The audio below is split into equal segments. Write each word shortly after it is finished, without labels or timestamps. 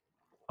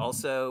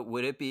Also,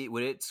 would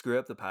it screw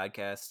up the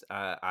podcast?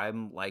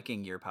 I'm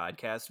liking your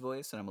podcast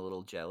voice, and I'm a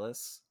little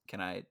jealous. Can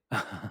I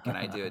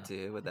do it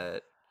too?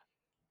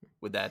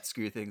 Would that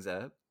screw things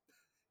up?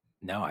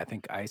 No, I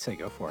think I say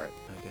go for it.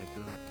 Okay,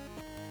 cool.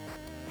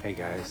 Hey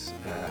guys,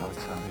 Alex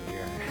Honnold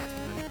here.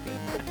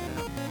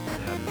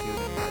 How do you do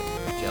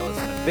it? Jealous.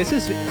 This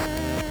is.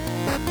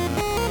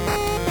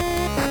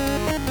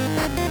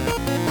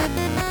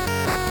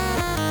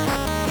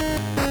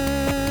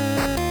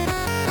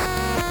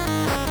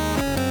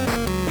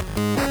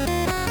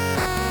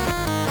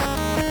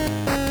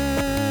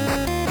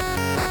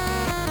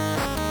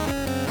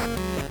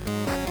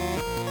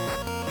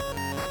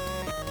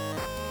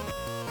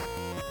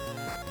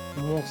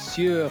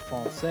 Monsieur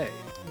Français.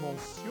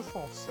 Monsieur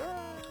Français.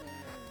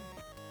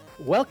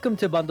 Welcome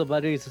to Bundle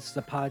Buddies. This is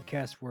a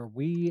podcast where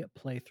we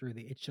play through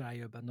the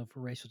itch.io bundle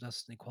for racial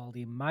justice and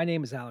equality. My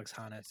name is Alex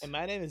Honnold. And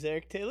my name is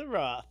Eric Taylor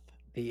Roth.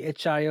 The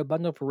itch.io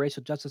bundle for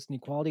racial justice and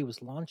equality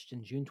was launched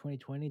in June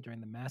 2020 during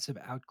the massive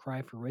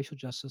outcry for racial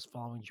justice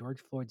following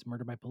George Floyd's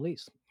murder by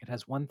police. It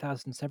has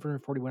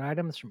 1,741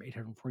 items from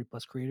 840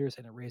 plus creators,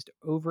 and it raised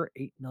over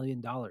 $8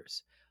 million.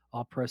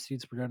 All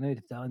proceeds were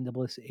donated to the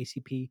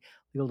NAACP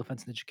Legal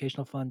Defense and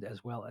Educational Fund,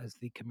 as well as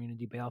the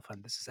Community Bail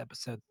Fund. This is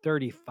episode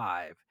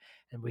 35,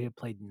 and we have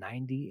played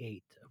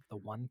 98 of the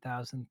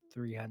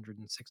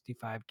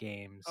 1,365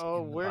 games in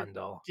the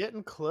bundle.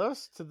 Getting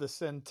close to the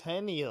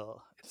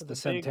centennial. It's the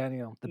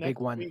centennial, the big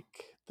one.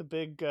 Week, the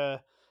big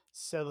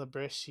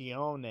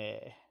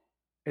celebratione.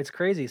 It's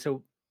crazy.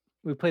 So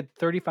we played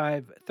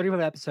 35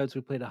 episodes.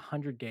 We played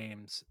 100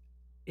 games.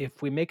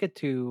 If we make it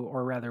to,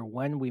 or rather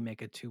when we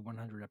make it to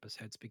 100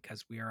 episodes,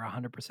 because we are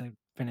 100%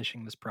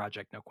 finishing this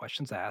project, no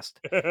questions asked,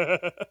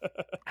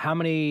 how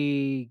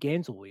many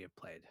games will we have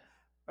played?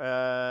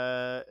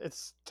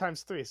 It's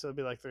times 3, so it'll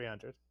be like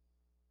 300.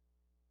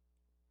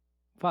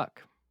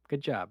 Fuck.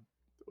 Good job.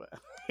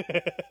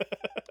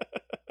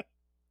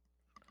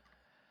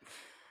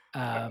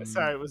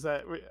 Sorry, was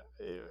that...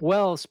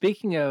 Well,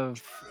 speaking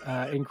of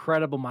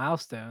incredible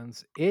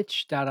milestones,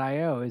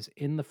 itch.io is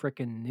in the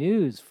frickin'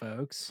 news,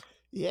 folks.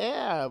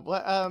 Yeah,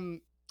 well,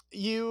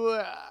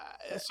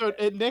 so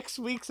in next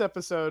week's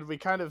episode, we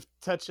kind of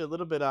touch a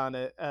little bit on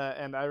it,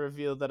 and I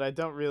revealed that I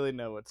don't really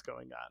know what's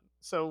going on.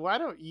 So why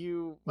don't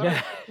you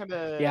kind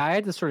of... Yeah, I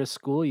had to sort of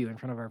school you in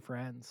front of our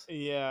friends.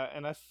 Yeah,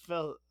 and I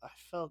felt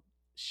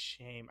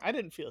shame. I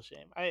didn't feel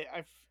shame.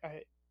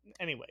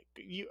 Anyway,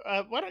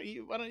 why don't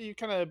you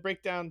kind of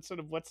break down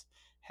sort of what's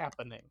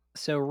happening?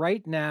 So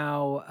right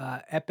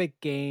now, Epic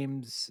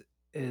Games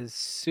is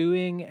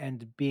suing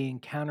and being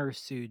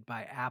countersued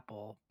by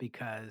Apple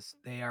because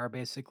they are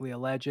basically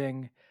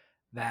alleging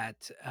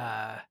that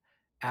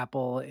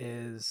Apple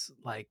is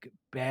like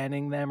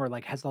banning them or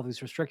like has all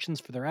these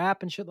restrictions for their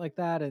app and shit like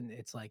that, and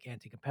it's like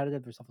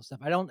anti-competitive or stuff.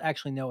 I don't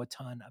actually know a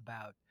ton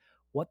about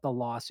what the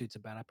lawsuit's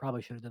about. I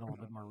probably should have done a little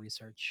bit more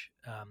research,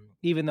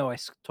 even though I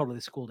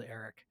totally schooled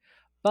Eric.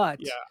 But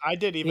yeah, I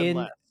did even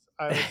less.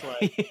 I was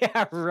like,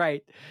 yeah,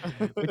 right.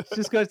 Which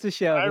just goes to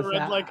show I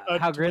read like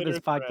how great this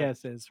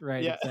podcast is.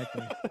 Right, yeah.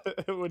 Exactly.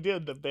 We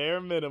did the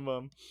bare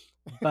minimum.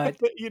 But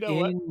you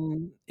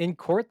know in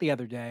court the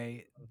other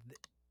day,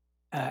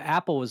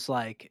 Apple was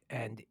like,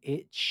 and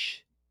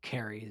itch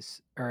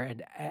carries, or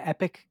an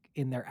Epic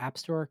in their app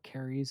store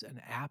carries an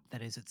app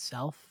that is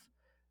itself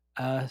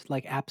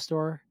like App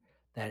Store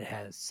that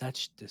has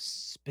such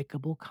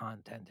despicable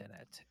content in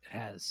it. It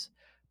has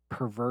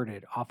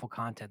perverted, awful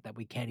content that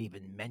we can't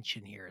even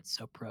mention here. It's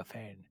so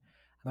profane. And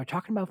they're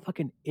talking about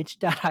fucking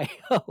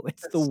itch.io.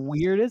 It's the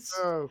weirdest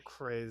so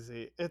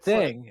crazy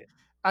thing. Like,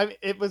 I mean,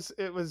 it was,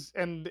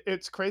 and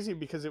it's crazy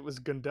because it was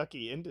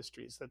Gunducky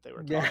Industries that they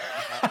were talking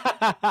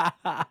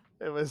about.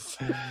 It was.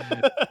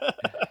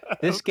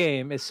 This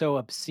game is so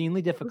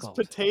obscenely difficult.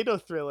 This potato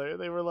thriller.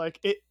 They were like,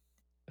 it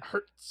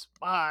hurts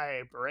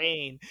my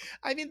brain.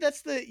 I mean,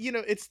 that's the,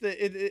 it's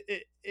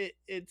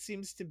it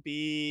seems to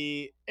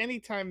be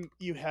anytime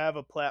you have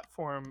a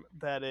platform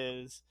that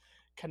is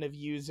kind of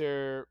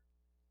user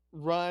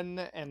run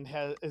and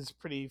is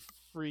pretty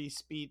free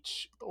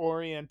speech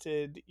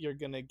oriented, you're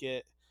gonna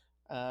get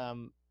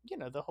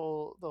the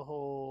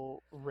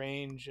whole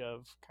range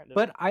of kind of.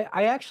 But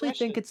I actually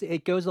think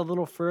it goes a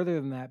little further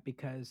than that,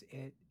 because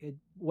it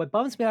what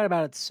bums me out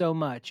about it so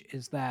much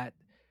is that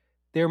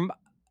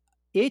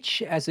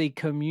itch as a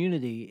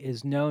community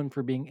is known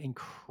for being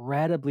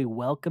incredibly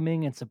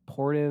welcoming and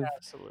supportive.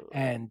 Absolutely.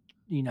 And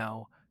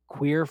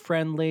queer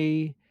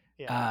friendly.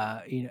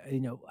 Yeah.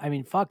 I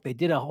mean, fuck, they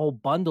did a whole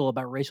bundle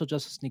about racial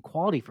justice and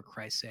equality, for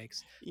Christ's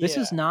sakes. This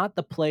is not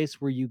the place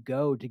where you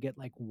go to get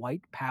like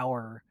white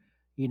power,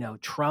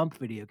 Trump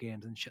video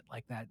games and shit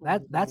like that.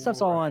 That stuff's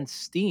all on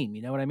Steam.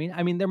 You know what I mean?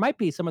 I mean, there might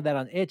be some of that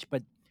on itch,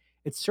 but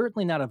it's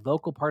certainly not a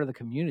vocal part of the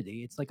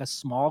community. It's like a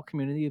small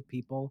community of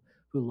people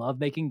who love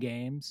making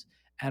games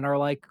and are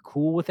like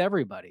cool with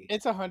everybody.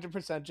 It's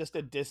 100% just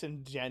a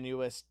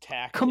disingenuous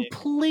tactic.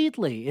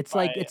 Completely. It's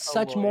like, it's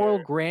such moral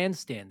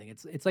grandstanding.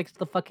 It's like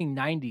the fucking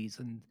 90s,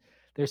 and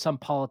there's some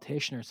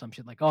politician or some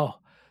shit like, oh,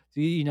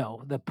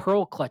 the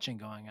pearl clutching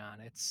going on.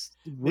 It's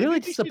Maybe really we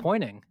should.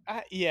 disappointing.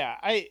 Yeah,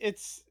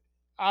 it's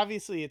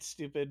obviously it's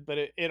stupid, but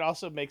it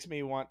also makes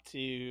me want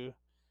to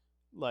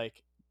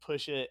like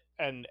push it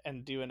and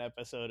do an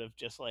episode of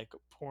just like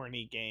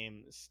porny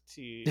games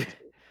to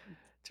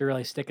To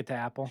really stick it to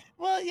Apple.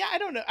 well, yeah, I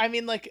don't know. I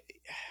mean, like,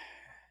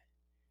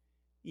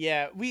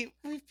 yeah, we've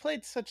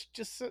played such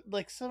just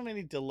like so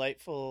many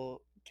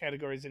delightful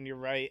categories, and you're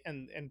right,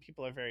 and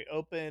people are very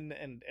open,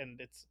 and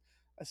it's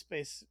a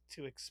space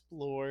to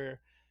explore,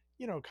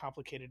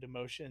 complicated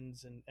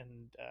emotions and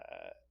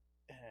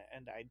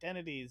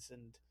identities,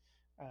 and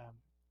um,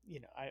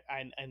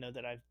 I know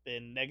that I've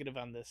been negative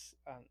on this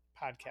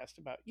podcast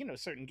about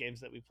certain games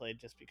that we played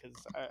just because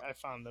I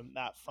found them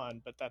not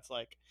fun, but that's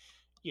like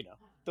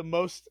the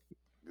most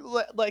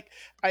like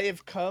I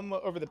have come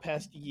over the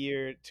past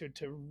year to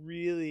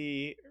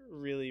really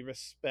really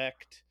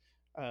respect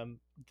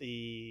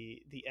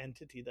the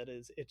entity that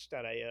is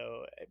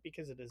itch.io,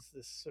 because it is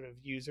this sort of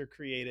user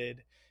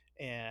created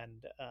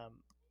and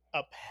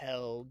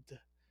upheld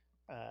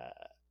uh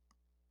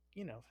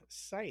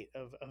site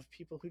of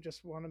people who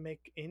just want to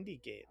make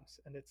indie games,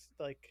 and it's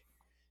like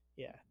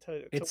yeah,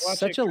 to It's watch it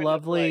such a kind of like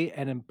lovely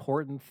and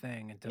important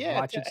thing, and to yeah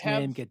watch to its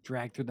have name get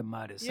dragged through the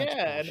mud is such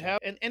yeah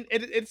bullshit. and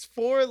it's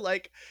for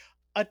like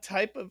a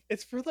type of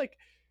it's for like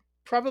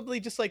probably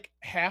just like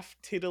half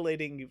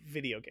titillating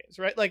video games,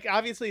 right? Like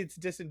obviously it's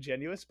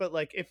disingenuous, but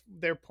like if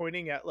they're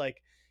pointing at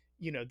like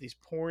these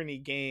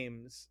porny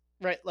games,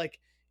 right? Like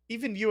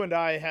even you and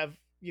I have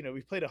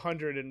we've played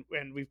 100 and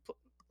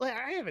like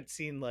I haven't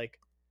seen like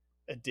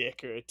a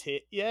dick or a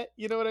tit yet,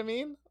 you know what I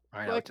mean?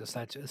 I know, Like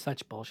it's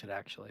such bullshit,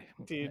 actually.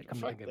 dude, Come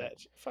to think of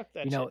it, fuck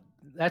that shit.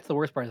 that's the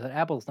worst part is that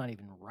Apple's not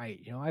even right.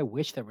 I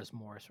wish there was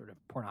more sort of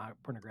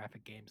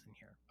pornographic games in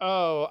here.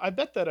 Oh, I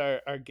bet that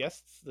our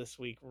guests this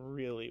week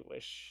really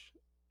wish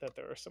that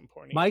there were some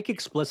porny Mike games.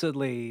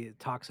 explicitly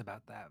talks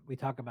about that. We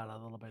talk about it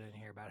a little bit in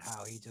here about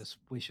how he just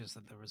wishes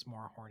that there was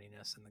more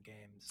horniness in the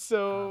games.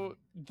 So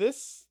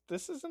this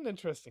is an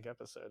interesting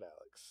episode,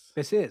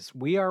 Alex.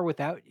 We are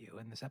without you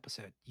in this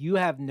episode. You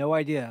have no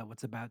idea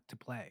what's about to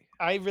play.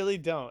 I really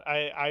don't.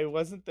 I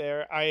wasn't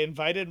there. I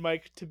invited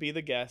Mike to be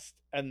the guest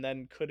and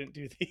then couldn't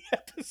do the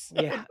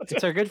episode. Yeah,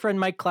 it's our good friend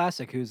Mike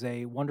Classic, who's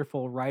a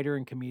wonderful writer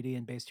and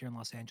comedian based here in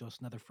Los Angeles,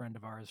 another friend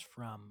of ours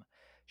from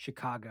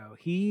Chicago.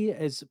 He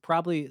is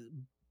probably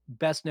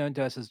best known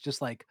to us as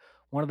just like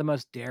one of the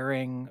most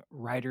daring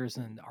writers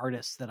and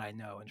artists that I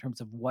know in terms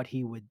of what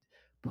he would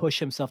push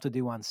himself to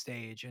do on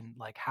stage, and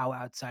like how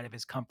outside of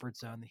his comfort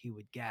zone that he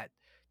would get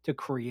to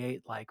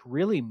create like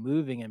really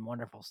moving and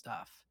wonderful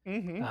stuff.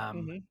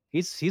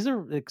 He's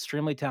an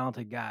extremely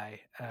talented guy.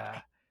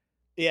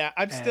 Yeah,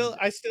 I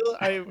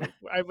And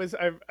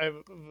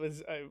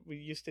we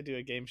used to do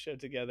a game show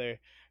together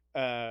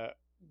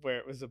where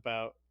it was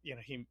about,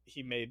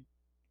 he made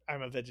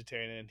I'm a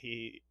vegetarian, and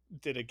he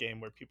did a game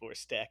where people were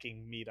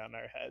stacking meat on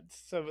our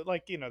heads. So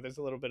like, there's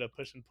a little bit of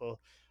push and pull,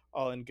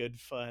 all in good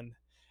fun.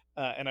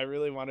 And I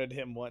really wanted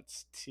him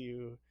once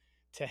to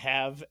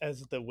have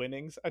as the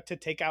winnings to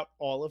take out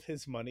all of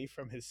his money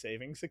from his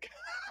savings account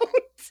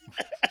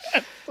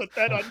and put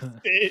that on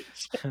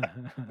stage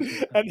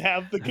and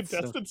have the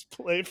contestants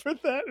play for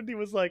that. And he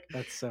was like,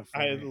 that's so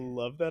I funny.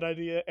 love that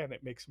idea, and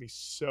it makes me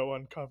so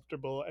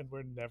uncomfortable, and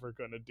we're never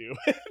gonna do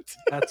it.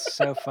 That's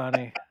so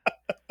funny.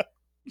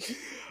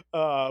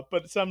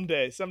 But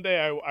someday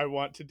I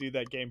want to do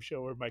that game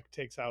show where Mike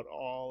takes out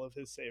all of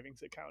his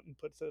savings account and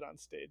puts it on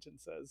stage and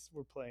says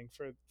we're playing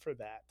for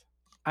that.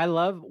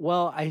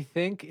 I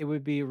think it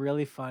would be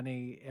really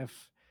funny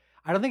if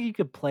I don't think you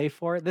could play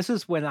for it. This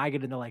is when I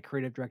get into like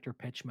creative director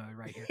pitch mode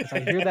right here, because I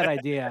hear that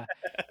idea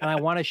and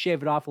I want to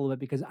shave it off a little bit,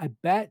 because I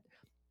bet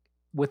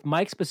with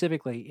Mike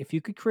specifically, if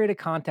you could create a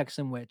context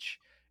in which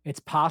it's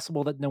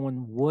possible that no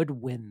one would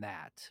win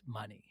that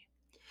money,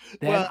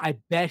 then I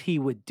bet he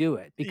would do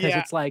it, because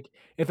it's like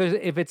if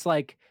it's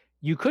like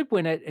you could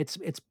win it, it's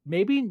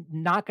maybe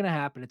not going to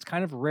happen. It's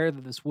kind of rare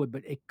that this would,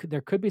 but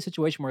there could be a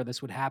situation where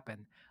this would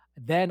happen.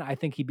 Then I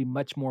think he'd be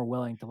much more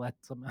willing to let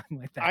something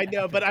like that I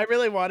know, happen. but I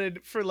really wanted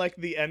for like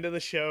the end of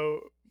the show,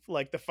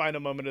 like the final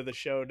moment of the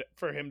show,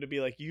 for him to be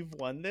like, "You've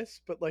won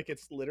this, but like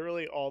it's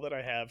literally all that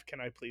I have.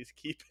 Can I please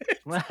keep it?"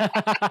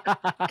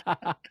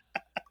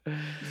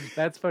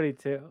 That's funny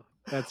too.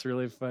 That's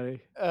really funny.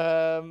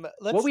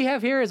 What we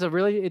have here is a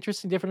really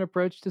interesting, different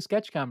approach to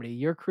sketch comedy.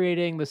 You're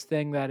creating this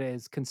thing that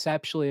is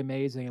conceptually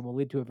amazing and will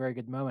lead to a very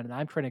good moment, and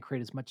I'm trying to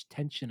create as much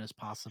tension as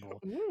possible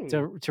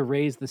to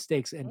raise the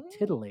stakes and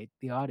titillate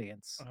the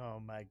audience. Oh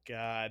my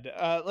god!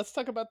 Let's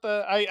talk about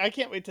I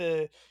can't wait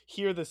to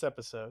hear this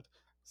episode.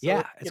 So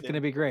yeah, it's going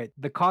to be great.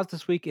 The cause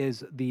this week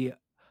is the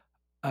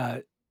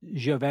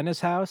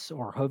Jovenis House,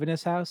 or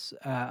Jovenis House,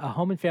 a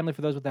home and family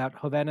for those without.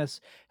 Jovenis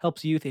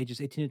helps youth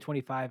ages 18 to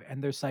 25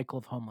 end their cycle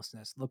of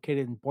homelessness.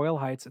 Located in Boyle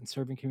Heights and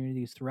serving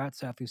communities throughout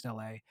Southeast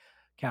LA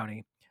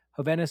County,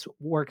 Jovenis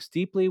works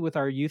deeply with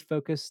our youth,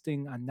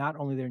 focusing on not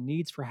only their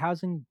needs for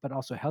housing, but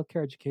also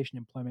healthcare, education,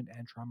 employment,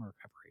 and trauma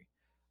recovery.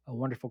 A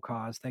wonderful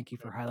cause. Thank you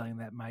for highlighting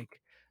that,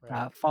 Mike.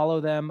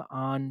 Follow them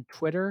on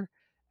Twitter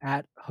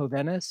at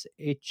Jovenis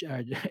H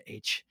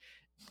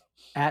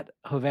at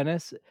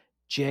Jovenis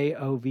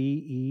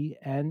Jovenes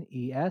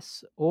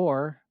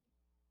or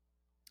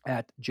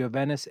at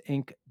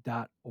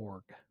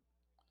jovenisinc.org.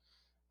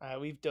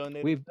 We've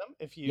donated We've them.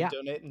 If you yeah.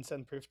 donate and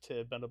send proof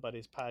to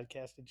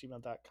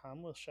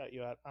bundlebuddyspodcast@gmail.com, we'll shout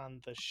you out on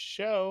the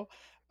show.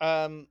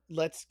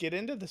 Let's get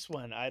into this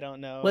one. I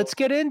don't know. Let's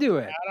get into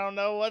it. I don't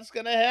know what's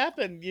gonna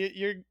happen.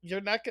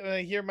 You're not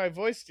gonna hear my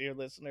voice, dear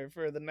listener,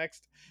 for the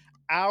next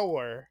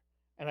hour,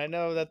 and I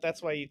know that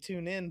that's why you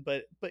tune in.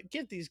 But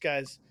give these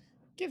guys,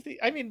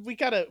 I mean, we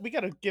gotta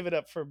give it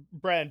up for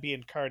Brian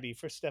Biancardi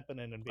for stepping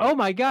in and being. Oh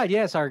my God!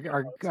 Yes,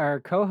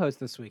 our co-host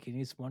this week, and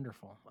he's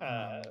wonderful.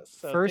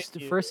 So first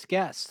thank you. first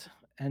guest,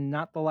 and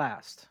not the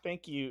last.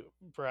 Thank you,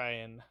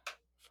 Brian,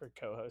 for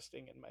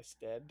co-hosting in my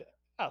stead.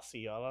 I'll see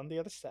y'all on the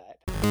other side.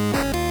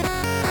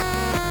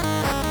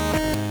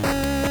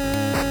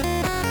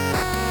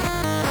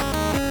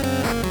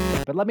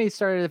 But let me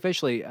start it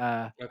officially.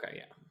 Okay,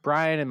 yeah.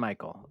 Brian and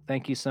Michael,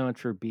 thank you so much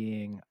for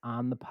being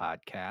on the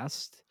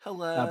podcast.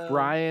 Hello.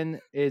 Brian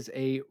is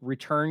a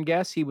return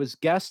guest. He was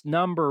guest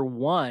number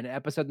 1,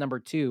 episode number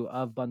 2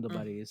 of Bundle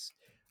Buddies.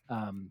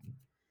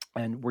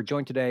 And we're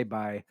joined today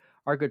by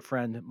our good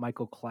friend,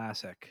 Michael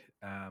Classic.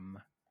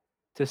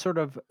 To sort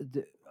of,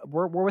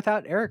 we're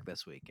without Eric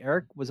this week.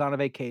 Eric was on a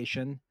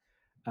vacation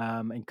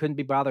and couldn't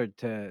be bothered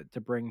to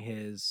bring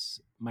his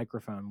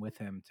microphone with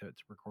him to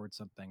record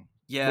something.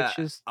 Yeah, which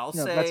is, I'll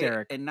say, say, that's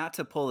Eric. And not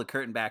to pull the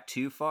curtain back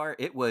too far,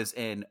 it was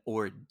an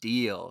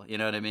ordeal. You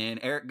know what I mean?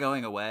 Eric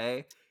going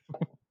away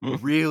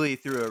really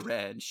threw a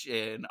wrench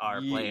in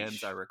our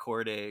plans, our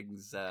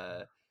recordings.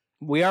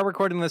 We are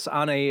recording this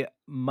on a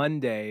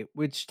Monday,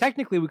 which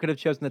technically we could have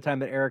chosen the time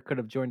that Eric could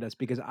have joined us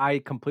because I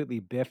completely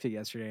biffed it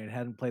yesterday and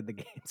hadn't played the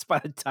games by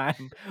the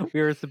time we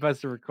were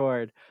supposed to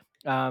record.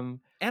 And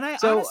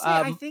honestly,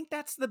 I think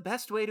that's the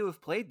best way to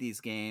have played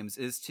these games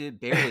is to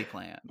barely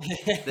plan.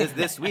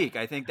 this week,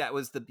 I think that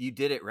was you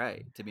did it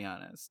right, to be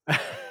honest.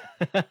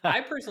 I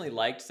personally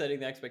liked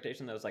setting the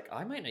expectation that I was like,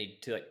 I might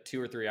need to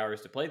 2 or 3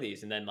 hours to play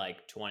these, and then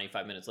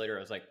 25 minutes later, I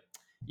was like,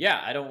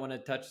 yeah, I don't want to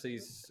touch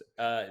these.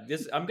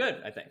 I'm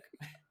good, I think.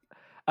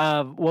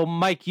 Well,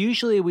 Mike,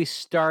 usually we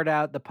start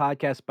out the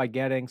podcast by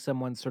getting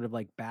someone's sort of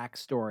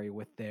backstory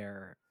with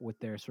their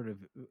sort of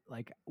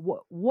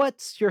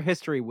what's your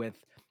history with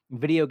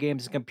video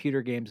games and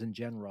computer games in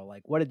general?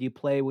 What did you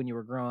play when you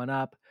were growing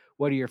up?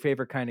 What are your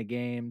favorite kind of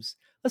games?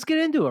 Let's get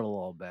into it a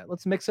little bit.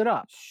 Let's mix it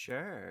up.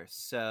 Sure.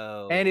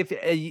 So, and if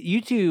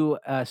you two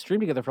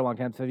stream together for a long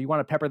time, so if you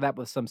want to pepper that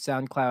with some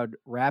SoundCloud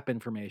rap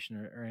information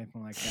or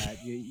anything like that,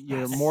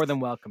 you're more than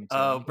welcome to.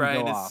 Oh,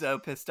 Brian is so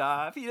pissed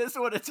off. He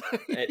doesn't want to.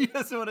 He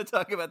doesn't want to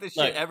talk about this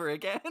shit ever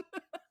again.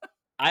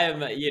 I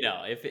am,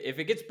 if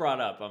it gets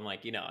brought up, I'm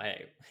like,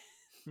 hey.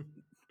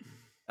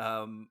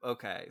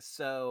 Okay.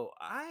 So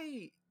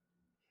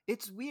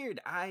it's weird.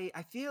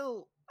 I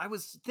feel. I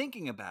was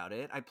thinking about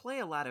it. I play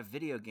a lot of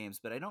video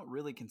games, but I don't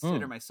really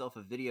consider myself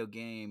a video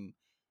game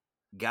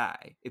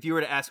guy. If you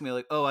were to ask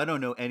me I don't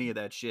know any of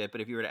that shit,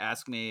 but if you were to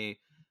ask me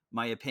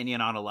my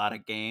opinion on a lot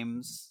of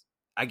games,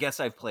 I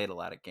guess I've played a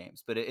lot of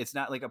games, but it's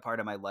not a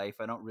part of my life.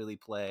 I don't really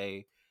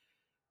play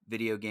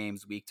video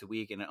games week to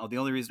week, and the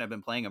only reason I've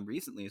been playing them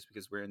recently is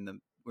because we're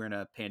in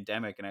a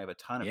pandemic and I have a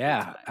ton of free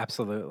time.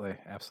 Absolutely.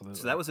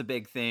 So that was a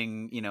big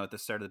thing, at the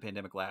start of the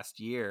pandemic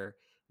last year,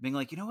 being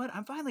like, you know what,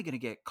 I'm finally going to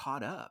get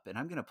caught up and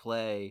I'm going to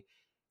play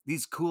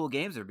these cool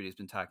games everybody's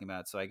been talking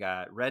about. So I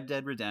got Red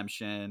Dead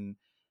Redemption,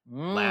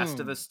 Last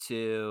of Us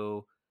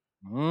 2,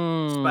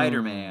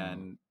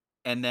 Spider-Man,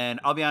 and then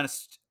I'll be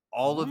honest,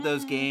 all of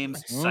those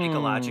games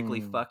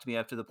psychologically fucked me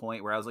up to the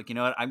point where I was like, you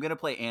know what, I'm going to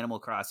play Animal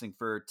Crossing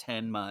for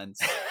 10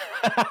 months.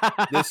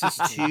 This is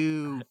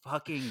too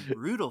fucking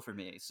brutal for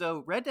me.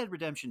 So Red Dead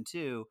Redemption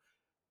 2,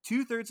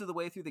 2/3 of the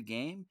way through the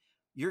game,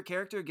 your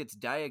character gets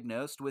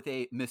diagnosed with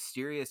a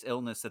mysterious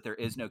illness that there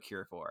is no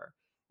cure for.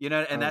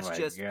 And that's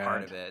just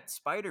part of it.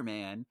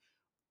 Spider-Man,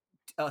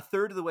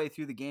 1/3 of the way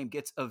through the game,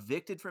 gets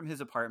evicted from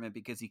his apartment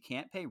because he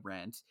can't pay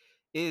rent,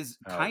 is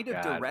kind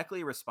of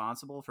directly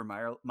responsible for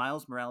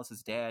Miles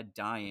Morales' dad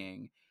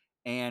dying,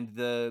 and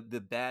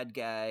the bad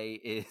guy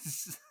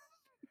is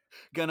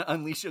gonna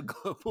unleash a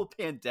global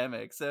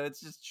pandemic. So it's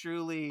just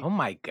truly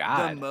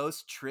the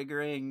most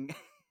triggering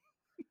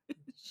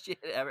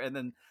shit ever. And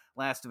then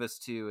Last of Us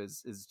 2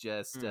 is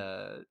just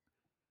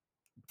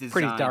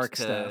pretty dark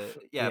stuff.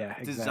 Yeah,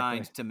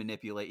 designed to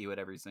manipulate you at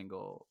every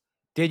single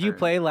Did you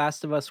play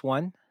Last of Us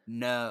 1?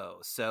 No.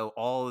 So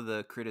all of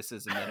the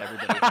criticism that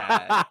everybody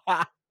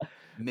had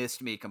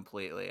missed me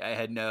completely. I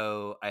had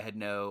no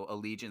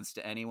allegiance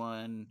to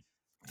anyone.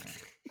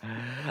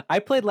 I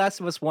played Last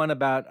of Us 1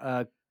 about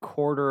a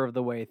quarter of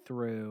the way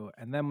through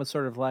and then was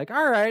sort of like,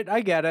 all right,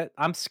 I get it.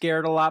 I'm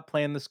scared a lot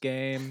playing this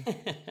game.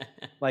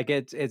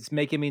 It's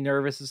making me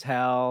nervous as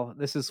hell.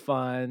 This is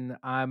fun.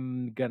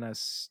 I'm gonna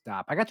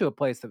stop. I got to a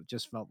place that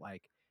just felt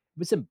like it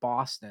was in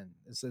Boston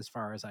is as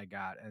far as I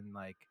got. And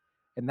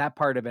in that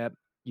part of it,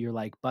 you're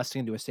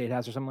busting into a state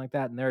house or something like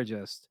that. And they're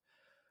just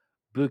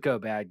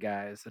buco bad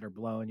guys that are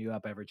blowing you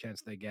up every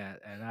chance they get.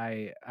 And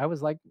I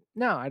was like,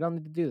 no, I don't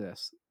need to do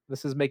this.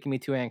 This is making me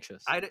too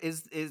anxious.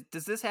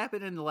 Does this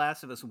happen in The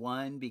Last of Us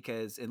 1?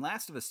 Because in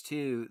Last of Us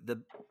 2,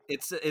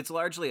 it's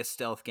largely a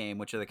stealth game,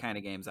 which are the kind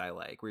of games I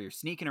like, where you're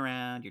sneaking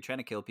around, you're trying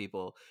to kill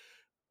people,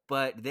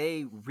 but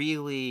they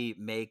really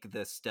make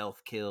the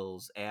stealth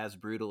kills as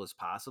brutal as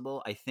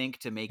possible, I think,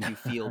 to make you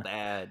feel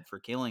bad for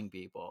killing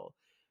people.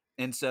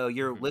 And so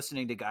you're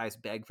listening to guys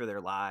beg for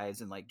their lives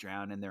and like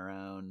drown in their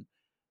own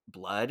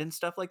blood and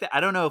stuff like that.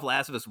 I don't know if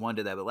Last of Us 1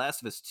 did that, but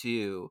Last of Us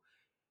 2,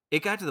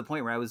 it got to the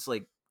point where I was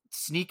like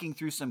sneaking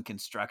through some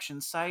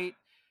construction site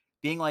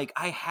being like,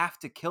 I have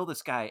to kill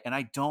this guy and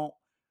I don't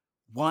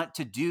want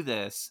to do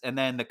this. And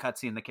then the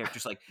cutscene, the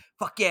character's like,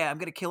 fuck yeah, I'm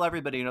gonna kill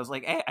everybody. And I was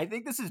like, hey, I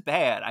think this is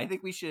bad. I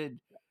think we should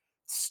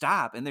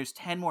stop. And there's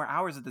 10 more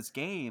hours of this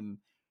game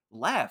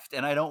left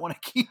and I don't want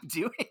to keep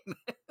doing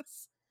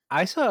this.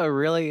 I saw a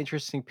really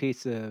interesting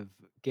piece of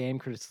game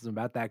criticism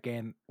about that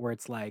game where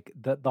it's like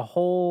the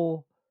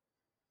whole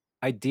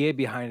idea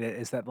behind it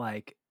is that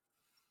like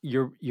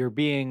you're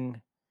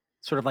being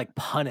sort of like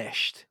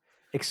punished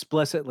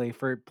explicitly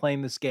for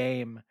playing this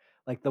game,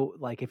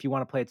 like if you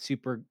want to play it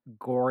super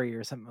gory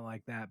or something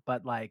like that,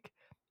 but like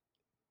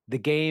the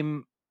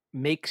game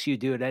makes you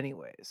do it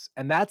anyways,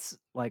 and that's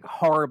like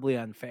horribly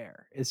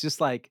unfair. It's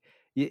just like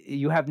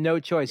you have no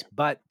choice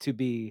but to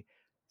be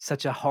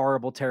such a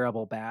horrible,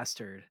 terrible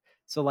bastard.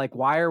 So like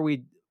why are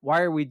we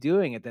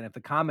doing it then if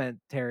the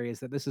commentary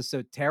is that this is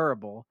so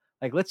terrible?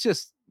 Like let's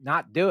just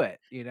not do it,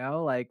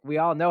 like we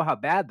all know how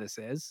bad this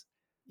is.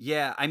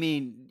 Yeah, I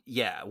mean,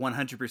 yeah,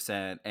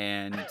 100%.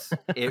 And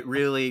it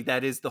really,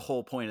 that is the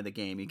whole point of the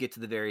game. You get to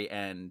the very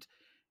end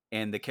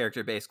and the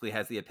character basically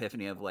has the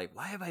epiphany of like,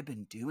 why have I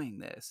been doing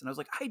this? And I was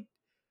like,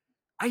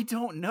 I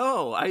don't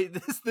know.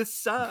 This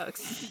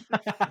sucks.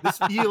 This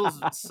feels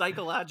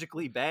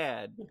psychologically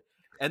bad.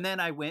 And then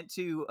I went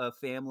to a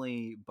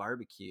family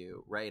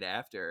barbecue right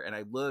after and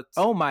I looked.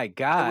 Oh my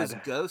God. It was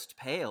ghost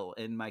pale.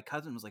 And my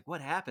cousin was like,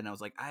 what happened? I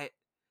was like, I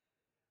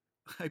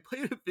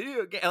played a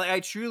video game. Like,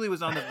 I truly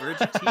was on the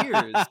verge of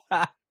tears.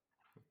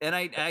 And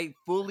I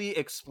fully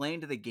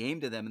explained the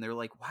game to them. And they were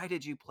like, why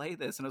did you play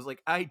this? And I was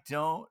like, I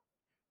don't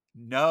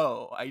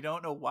know. I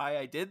don't know why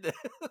I did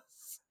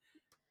this.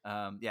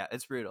 Yeah,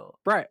 it's brutal.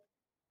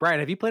 Brian,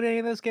 have you played any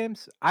of those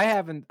games? I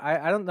haven't.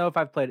 I don't know if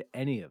I've played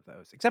any of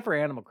those except for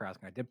Animal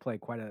Crossing. I did play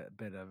quite a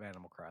bit of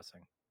Animal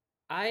Crossing.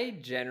 I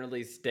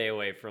generally stay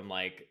away from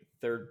like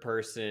third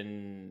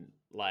person,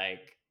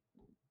 like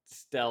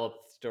stealth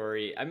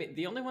story. I mean,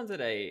 the only ones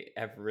that I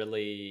have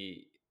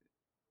really,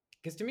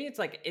 because to me it's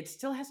like it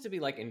still has to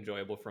be like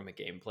enjoyable from a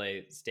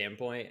gameplay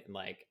standpoint, and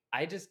like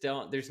I just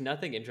don't. There's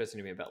nothing interesting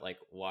to me about like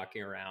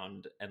walking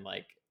around and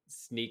like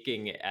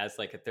sneaking as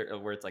like a third,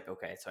 where it's like,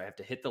 okay, so I have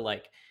to hit the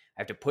like,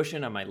 I have to push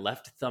in on my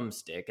left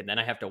thumbstick, and then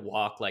I have to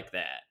walk like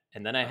that,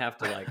 and then I have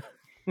to like,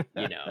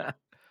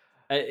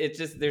 it's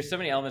just there's so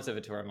many elements of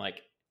it to where I'm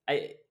like,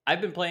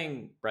 I've been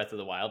playing Breath of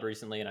the Wild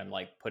recently, and I'm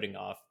like putting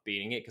off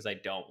beating it because I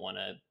don't want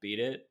to beat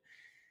it,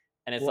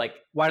 and it's like,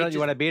 why don't you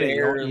want to beat it?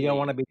 You don't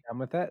want to be done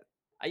with it?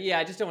 Yeah,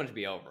 I just don't want it to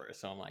be over.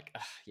 So I'm like,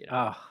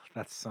 Oh,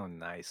 that's so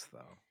nice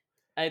though.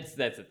 That's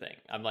the thing.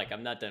 I'm like,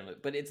 I'm not done with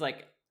it. But it's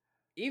like,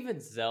 even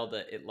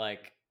Zelda, it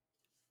like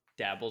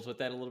dabbles with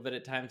that a little bit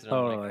at times. And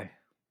totally. I'm like,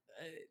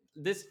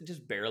 this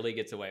just barely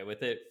gets away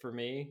with it for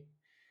me.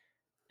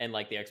 And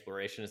like the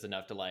exploration is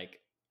enough to like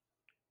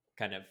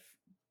kind of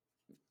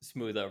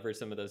smooth over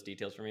some of those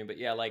details for me. But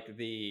yeah, like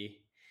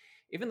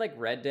even like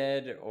Red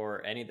Dead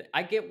or anything,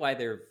 I get why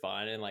they're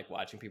fun and like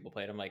watching people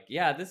play it. I'm like,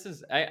 yeah, this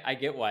is, I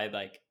get why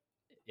like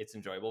it's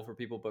enjoyable for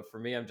people. But for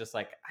me, I'm just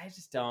like, I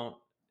just don't.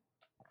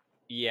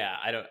 Yeah,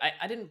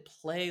 I didn't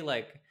play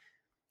like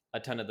a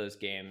ton of those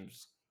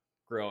games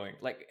growing.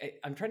 Like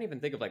I'm trying to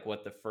even think of like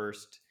what the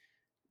first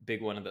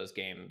big one of those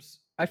games.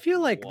 I feel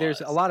like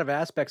there's a lot of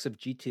aspects of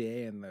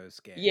GTA in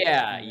those games.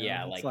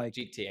 Yeah, like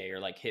GTA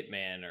or like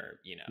Hitman or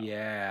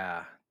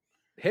Yeah,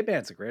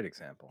 Hitman's a great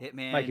example.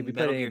 Hitman, Mike, have you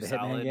Metal played any Gear of the Hitman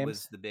Solid games?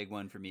 was the big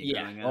one for me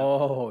growing up.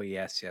 Oh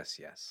yes.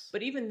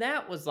 But even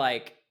that was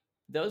like,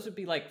 those would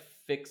be like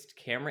fixed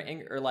camera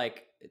angle, or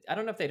like, I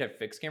don't know if they'd have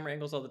fixed camera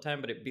angles all the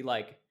time, but it'd be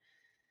like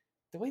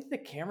the way the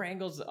camera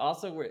angles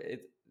also were.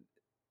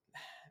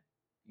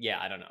 Yeah,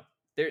 I don't know.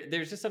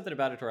 There's just something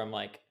about it where I'm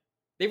like,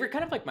 they were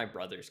kind of like my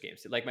brother's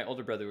games. Like my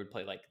older brother would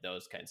play like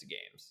those kinds of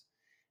games,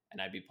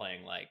 and I'd be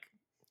playing like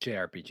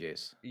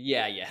JRPGs.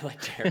 Yeah,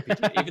 like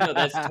JRPGs. Even though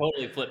that's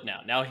totally flipped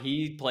now. Now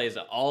he plays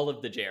all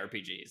of the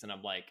JRPGs, and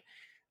I'm like,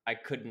 I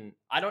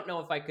don't know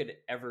if I could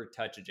ever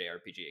touch a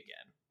JRPG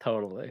again.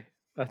 Totally.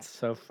 That's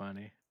so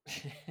funny.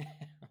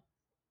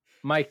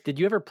 Mike, did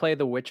you ever play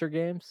the Witcher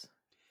games?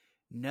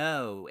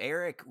 No,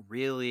 Eric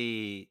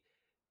really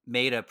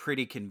made a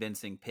pretty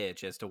convincing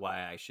pitch as to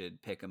why I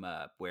should pick him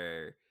up,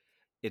 where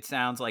it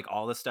sounds like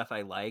all the stuff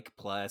I like,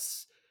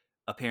 plus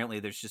apparently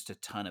there's just a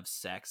ton of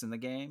sex in the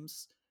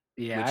games.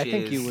 Yeah, I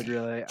think you would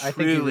really. I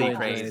think you would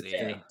crazy,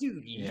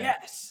 dude. Yeah.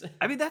 Yes,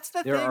 I mean that's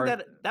the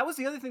thing that was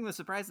the other thing that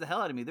surprised the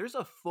hell out of me. There's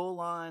a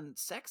full-on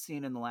sex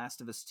scene in The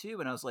Last of Us 2,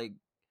 and I was like,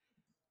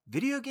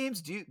 video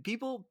games, do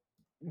people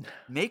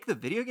make the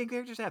video game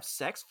characters have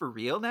sex for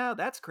real now?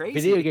 That's crazy.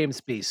 Video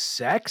games be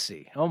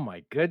sexy. Oh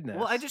my goodness.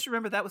 Well, I just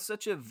remember that was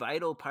such a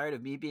vital part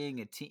of me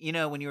being a teen. You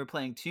know, when you were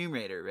playing Tomb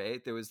Raider,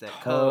 right? There was that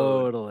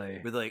code totally.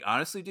 where like,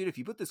 honestly, dude, if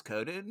you put this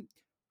code in,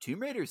 Tomb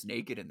Raider's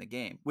naked in the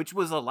game, which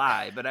was a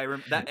lie. But I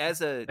remember that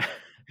as a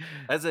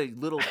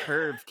little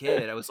perv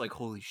kid, I was like,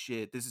 holy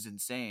shit, this is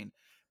insane.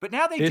 But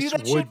now they do This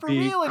that shit would for be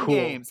real in cool.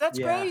 games. That's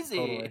Yeah,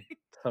 crazy.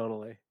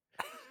 Totally.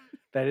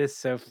 That is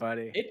so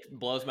funny. It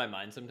blows my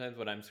mind sometimes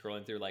when I'm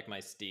scrolling through like my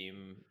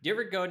Steam. Do you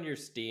ever go in your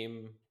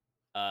Steam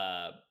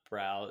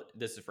browse?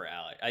 This is for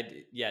Alec.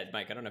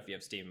 Mike, I don't know if you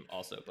have Steam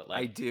also, but like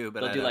I do, but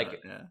they'll I do don't,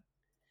 like yeah.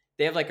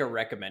 they have like a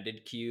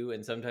recommended queue,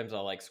 and sometimes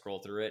I'll like scroll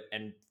through it,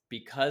 and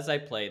because I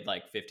played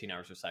like 15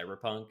 hours of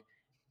Cyberpunk,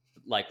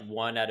 like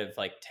 1 out of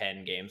like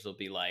 10 games will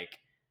be like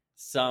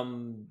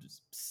some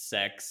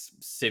sex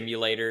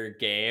simulator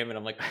game, and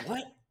I'm like,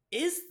 what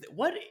is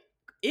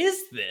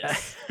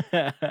this?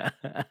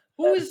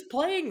 Who is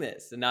playing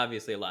this? And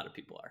obviously a lot of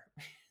people are.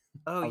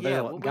 Oh, Oh, yeah,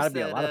 there's what gotta was be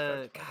a that? lot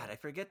of folks. God, I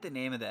forget the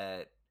name of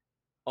that.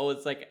 Oh,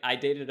 it's like I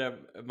dated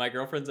my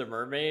girlfriend's a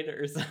mermaid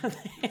or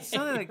something.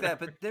 Something like that.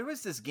 But there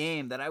was this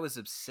game that I was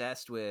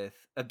obsessed with,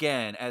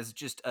 again, as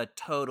just a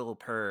total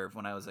perv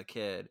when I was a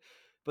kid.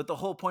 But the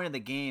whole point of the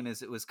game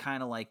is it was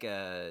kind of like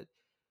a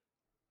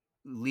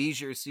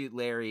Leisure Suit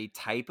Larry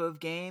type of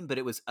game, but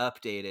it was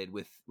updated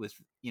with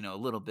a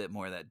little bit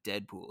more of that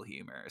Deadpool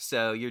humor.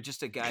 So you're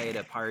just a guy at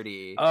a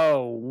party.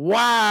 Oh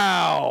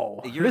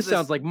wow. This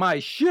sounds like my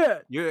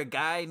shit. You're a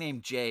guy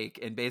named Jake,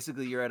 and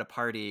basically you're at a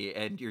party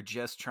and you're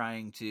just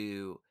trying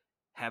to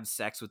have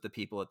sex with the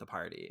people at the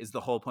party is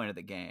the whole point of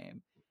the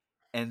game.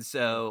 And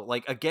so,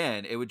 like,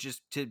 again, it would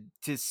just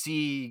to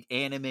see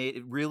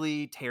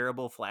really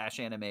terrible flash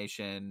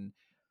animation,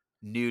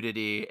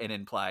 nudity, and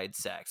implied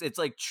sex. It's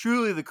like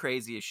truly the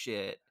craziest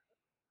shit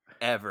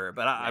ever.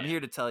 But I'm here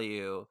to tell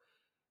you,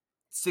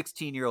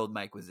 16-year-old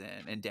Mike was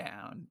in and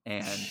down,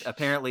 and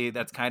apparently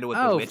that's kind of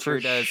what The Witcher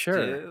does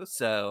too.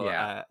 So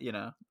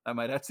I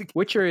might have to.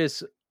 Witcher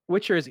is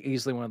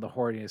easily one of the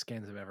horniest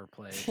games I've ever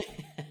played.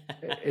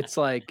 It's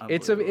like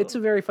it's a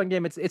very fun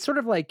game. It's sort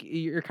of like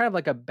you're kind of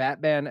like a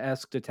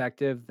Batman-esque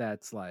detective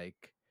that's like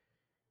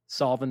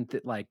solving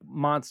like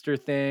monster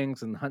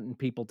things and hunting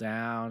people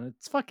down.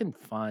 It's fucking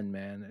fun,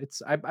 man.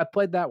 I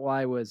played that while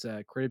I was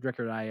a creative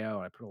director at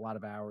IO. I put a lot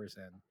of hours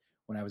in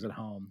when I was at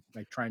home,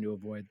 like trying to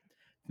avoid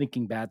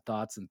thinking bad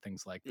thoughts and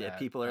things like that. Yeah,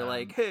 people are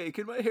like, hey,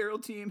 can my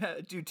Herald team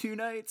do 2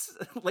 nights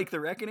like the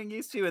Reckoning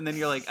used to? And then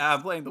you're like,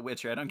 I'm playing The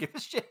Witcher. I don't give a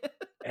shit.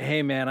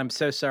 Hey, man, I'm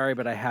so sorry,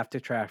 but I have to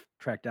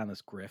track down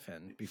this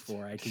griffin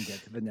before I can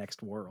get to the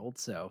next world.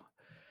 So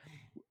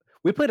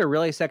we played a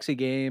really sexy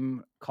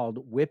game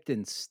called Whipped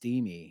and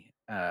Steamy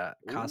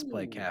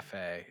Cosplay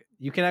Cafe.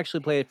 You can actually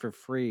play it for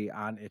free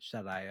on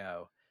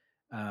itch.io.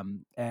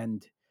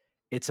 And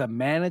it's a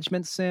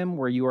management sim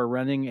where you are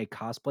running a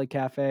cosplay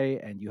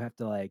cafe and you have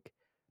to like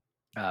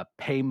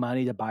pay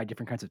money to buy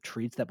different kinds of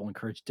treats that will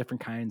encourage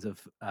different kinds of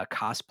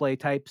cosplay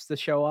types to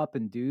show up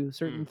and do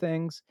certain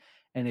things.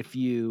 And if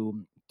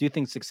you do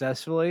things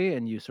successfully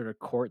and you sort of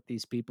court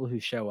these people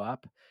who show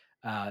up,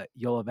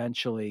 you'll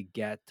eventually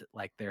get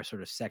like their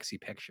sort of sexy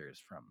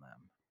pictures from them.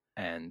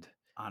 And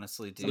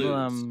honestly, dude,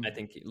 lewds. I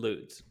think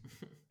lewds.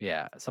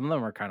 Yeah, some of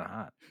them are kind of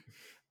hot.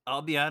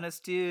 I'll be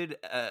honest, dude,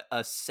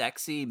 a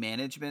sexy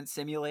management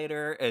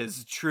simulator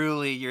is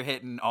truly, you're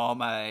hitting all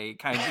my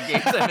kinds of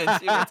games I'm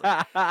into. It's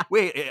like,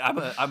 wait,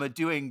 I'm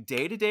doing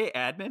day-to-day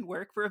admin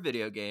work for a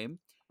video game,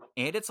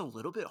 and it's a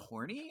little bit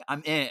horny.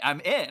 I'm in.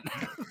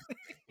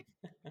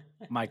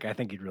 Mike, I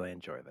think you'd really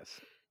enjoy this.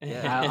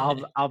 Yeah,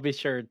 I'll be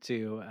sure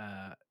to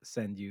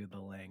send you the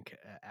link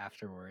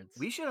afterwards.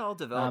 We should all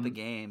develop a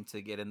game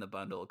to get in the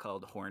bundle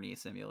called Horny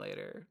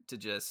Simulator to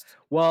just.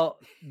 Well,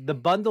 the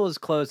bundle is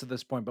closed at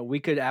this point, but we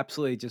could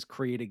absolutely just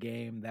create a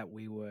game that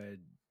we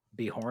would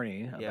be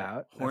horny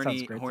about.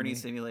 Horny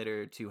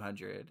Simulator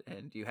 200,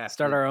 and you have to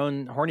start our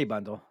own horny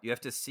bundle. You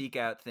have to seek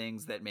out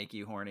things that make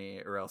you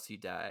horny, or else you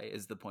die.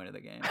 Is the point of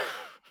the game.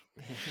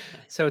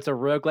 So it's a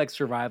roguelike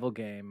survival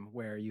game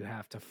where you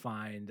have to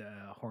find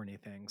horny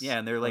things. Yeah,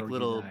 and they're like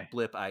little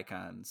blip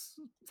icons.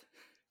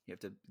 You have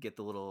to get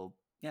the little.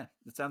 Yeah,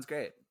 it sounds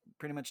great.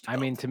 Pretty much. I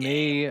mean, to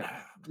me,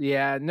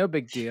 yeah, no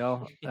big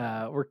deal.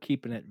 We're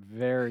keeping it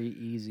very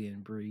easy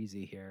and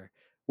breezy here.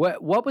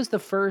 What was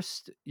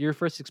your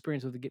first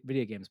experience with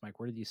video games, Mike?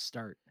 Where did you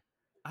start?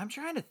 I'm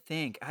trying to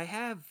think. I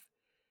have.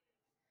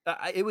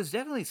 It was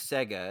definitely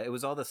Sega. It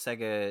was all the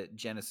Sega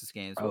Genesis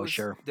games.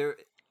 Sure.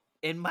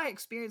 In my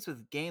experience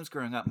with games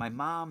growing up, my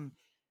mom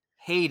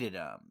hated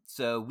them.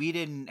 So we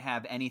didn't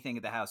have anything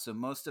at the house. So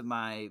most of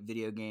my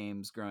video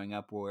games growing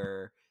up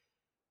were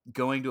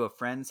going to a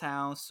friend's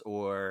house,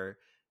 or,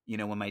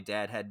 when my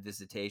dad had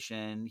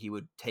visitation, he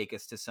would take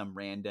us to some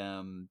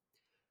random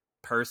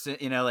person,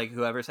 like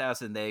whoever's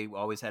house, and they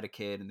always had a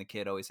kid, and the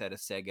kid always had a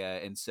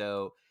Sega. And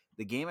so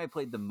the game I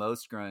played the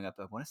most growing up,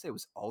 I want to say,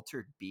 was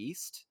Altered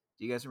Beast.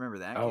 Do you guys remember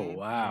that Oh game?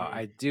 wow, Mhm.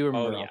 I do Oh,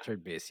 remember yeah.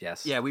 Altered Beast.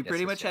 Yes. Yeah, we Yes,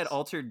 pretty yes, much had yes.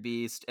 Altered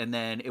Beast, and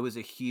then it was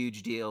a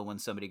huge deal when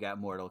somebody got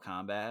Mortal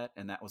Kombat,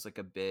 and that was like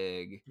a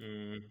big.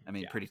 I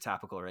mean, Yeah. pretty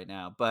topical right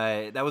now,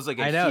 but that was like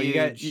a I know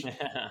huge.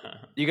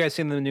 you guys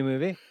seen the new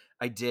movie?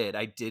 I did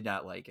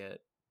not like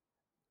it.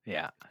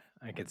 Yeah,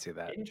 I could see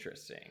that.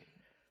 Interesting.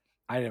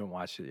 I didn't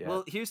watch it yet.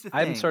 Well, here's the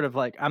I'm thing. sort of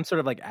like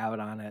out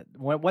on it.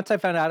 Once I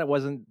found out it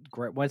wasn't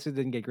great, once it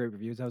didn't get great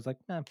reviews, I was like,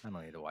 I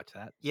don't need to watch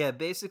that. Yeah,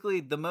 basically,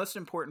 the most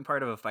important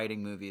part of a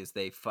fighting movie is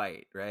they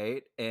fight,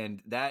 right?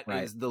 And that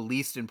Right. is the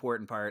least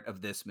important part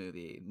of this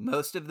movie.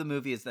 Most of the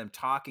movie is them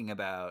talking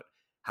about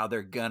how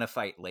they're gonna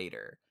fight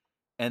later,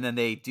 and then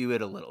they do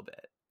it a little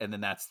bit, and then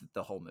that's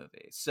the whole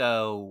movie.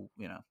 So,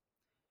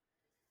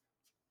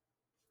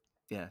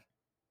 yeah.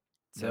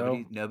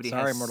 So Nobody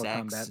sorry, has Mortal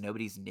sex. Kombat.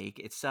 Nobody's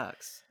naked. It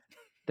sucks.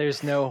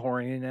 There's no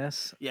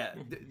horniness. Yeah,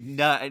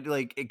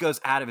 like it goes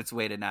out of its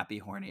way to not be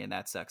horny, and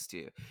that sucks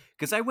too.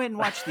 Because I went and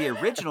watched the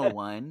original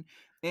one,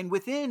 and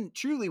within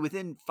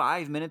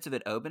 5 minutes of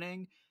it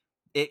opening,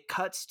 it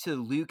cuts to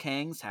Liu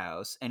Kang's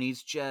house, and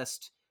he's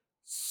just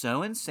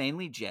so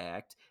insanely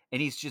jacked,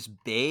 and he's just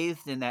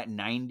bathed in that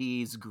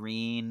 90s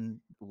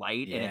green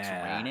light, and it's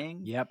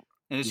raining. Yep.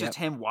 And it's just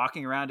him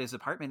walking around his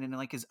apartment in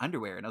like his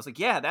underwear, and I was like,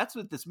 yeah, that's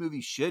what this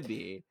movie should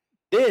be.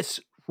 This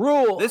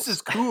rules. This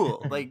is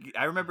cool. Like,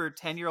 I remember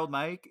 10-year-old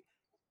Mike.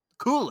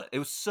 Cool. It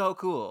was so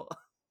cool.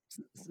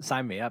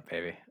 Sign me up,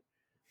 baby.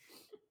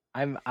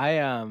 I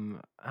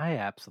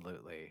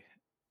absolutely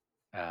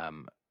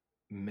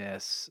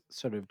miss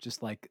sort of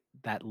just like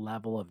that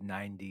level of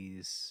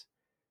 90s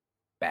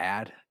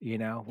bad,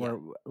 where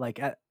like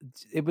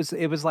it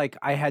was like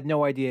I had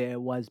no idea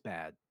it was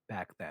bad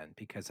back then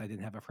because I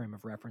didn't have a frame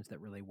of reference that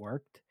really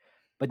worked.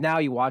 But now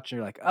you watch and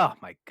you're like, oh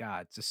my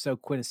god, it's just so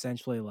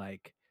quintessentially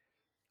like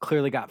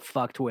clearly got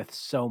fucked with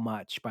so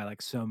much by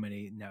like so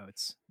many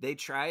notes. They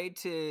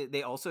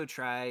also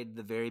tried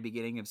the very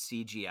beginning of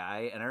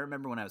CGI, and I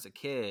remember when I was a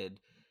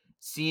kid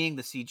seeing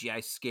the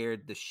CGI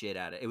scared the shit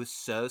out of it. It was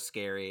so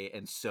scary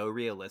and so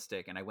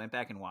realistic, and I went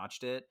back and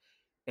watched it,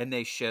 and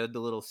they showed the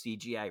little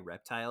CGI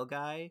reptile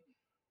guy,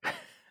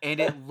 and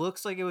it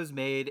looks like it was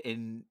made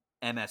in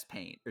MS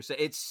Paint or so.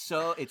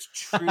 It's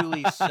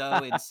truly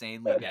so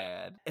insanely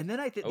bad. And then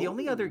the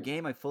only other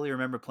game I fully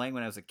remember playing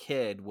when I was a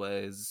kid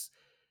was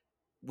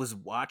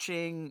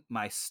watching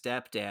my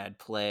stepdad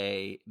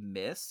play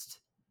Myst.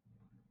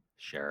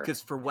 Sure.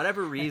 Because for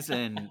whatever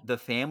reason, the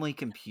family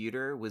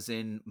computer was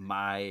in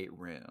my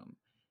room.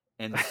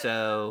 And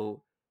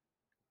so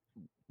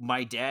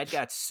my dad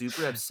got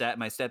super upset.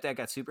 My stepdad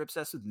got super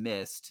obsessed with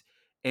Myst.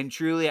 And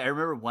truly, I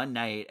remember one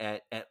night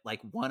at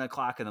like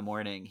 1:00 in the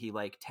morning, he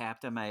like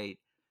tapped on my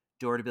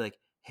door to be like,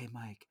 hey,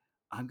 Mike,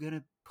 I'm going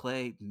to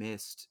play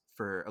Myst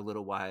for a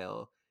little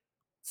while.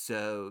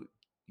 So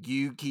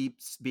you keep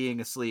being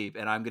asleep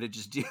and I'm going to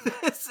just do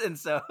this. And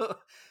so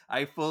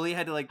I fully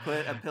had to like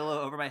put a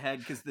pillow over my head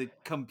because the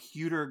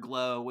computer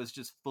glow was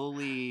just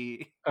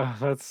fully Oh,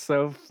 that's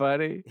so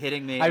funny.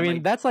 hitting me. I and, mean,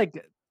 like, that's like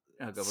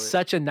go for it.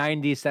 such a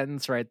 90s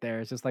sentence right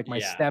there. It's just like my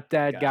Yeah,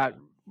 stepdad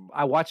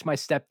I watched my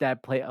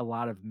stepdad play a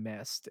lot of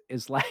Myst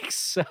is like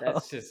so.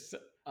 That's just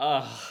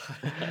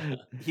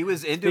He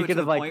was into it Speaking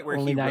to of, the like, point where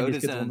only he 90s wrote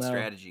his kids will own know.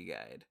 strategy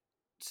guide.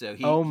 So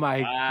he Oh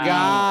my Wow.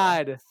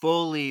 god.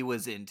 fully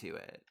was into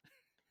it.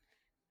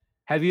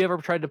 Have you ever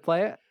tried to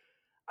play it?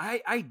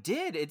 I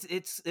did.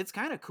 It's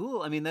kind of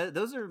cool. I mean,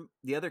 those are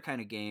the other kind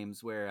of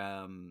games where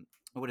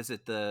what is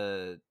it?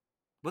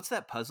 What's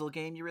that puzzle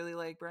game you really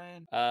like,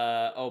 Brian?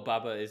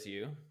 Baba Is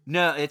You.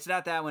 No, it's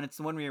not that one. It's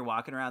the one where you're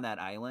walking around that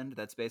island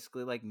that's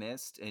basically like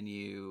Myst, and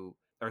you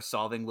are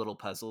solving little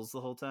puzzles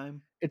the whole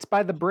time. It's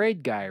by the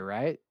Braid guy,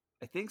 right?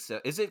 I think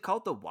so. Is it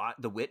called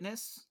the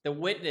Witness? The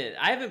Witness.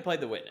 I haven't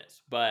played The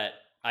Witness, but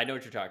I know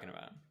what you're talking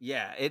about.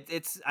 Yeah,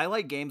 it's I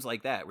like games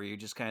like that where you're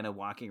just kind of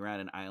walking around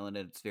an island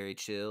and it's very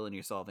chill and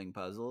you're solving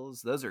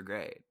puzzles. Those are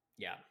great.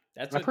 Yeah,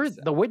 that's I've heard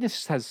The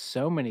Witness has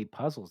so many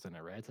puzzles in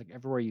it, right? It's like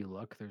everywhere you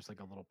look, there's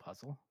like a little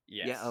puzzle.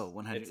 Yes. Yeah. Oh,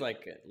 100. It's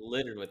like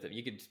littered with them.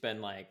 You could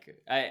spend like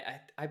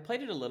I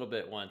played it a little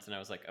bit once, and I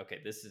was like, okay,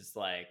 this is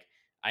like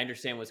I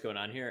understand what's going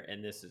on here,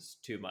 and this is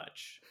too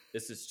much.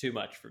 This is too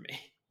much for me.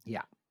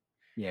 Yeah.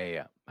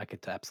 I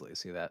could absolutely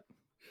see that.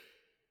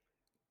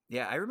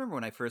 Yeah, I remember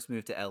when I first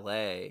moved to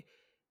LA,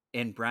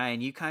 and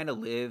Brian, you kind of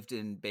lived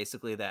in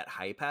basically that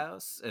hype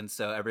house, and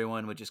so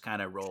everyone would just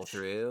kind of roll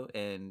through,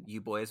 and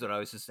you boys would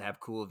always just have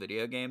cool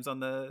video games on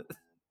the.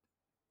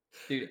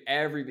 Dude,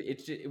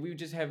 we would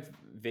just have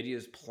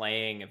videos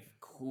playing of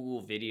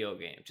cool video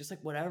games, just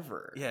like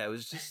whatever. Yeah, it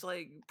was just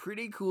like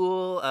pretty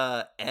cool,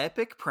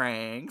 epic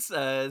pranks.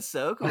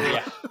 So cool.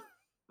 Yeah,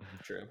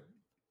 true.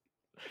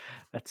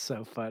 That's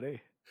so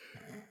funny.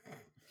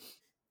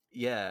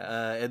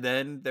 Yeah, and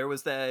then there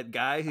was that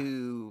guy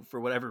who,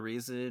 for whatever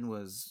reason,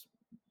 was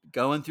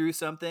going through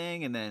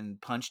something and then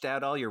punched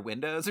out all your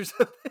windows or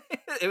something.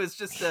 It was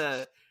just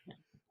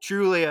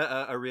truly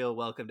a real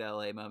welcome to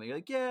LA moment. You're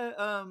like,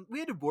 yeah, we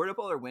had to board up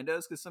all our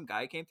windows because some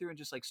guy came through and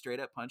just like straight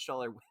up punched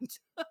all our windows.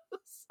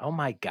 Oh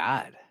my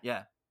god.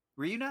 Yeah.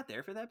 Were you not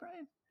there for that,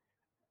 Brian?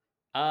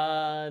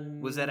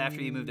 Was that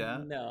after you moved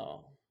out?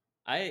 No.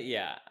 I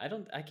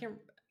can't.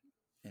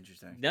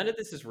 Interesting. None of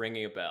this is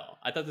ringing a bell.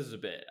 I thought this was a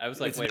bit. I was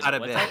like, It's wait not a a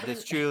minute, bit.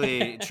 what's It's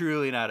happening?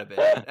 truly not a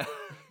bit.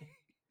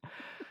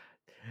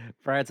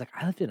 Brad's like,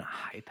 I lived in a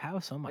hype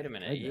house. Oh my Wait a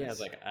minute. Yeah, I was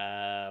goodness. like,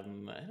 I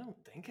don't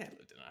think I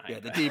lived in a hype Yeah,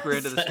 house. the deeper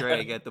into the story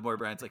I get, the more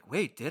Brian's like,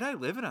 wait, did I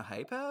live in a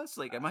hype house?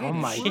 Like, am I Oh an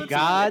my influencer?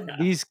 God,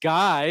 these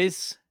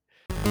guys.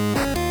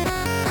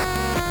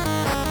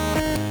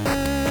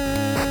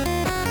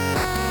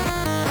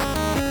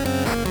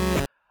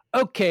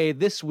 Okay,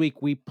 this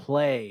week we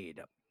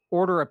played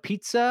Order a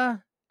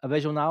Pizza, a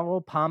visual novel,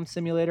 Palm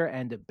Simulator,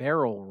 and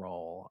Barrel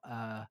Roll.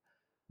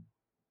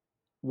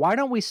 Why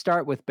don't we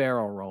start with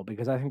Barrel Roll?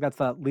 Because I think that's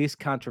the least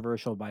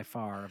controversial by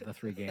far of the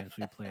three games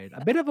we played.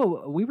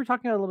 We were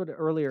talking a little bit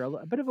earlier,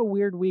 a bit of a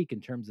weird week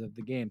in terms of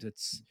the games.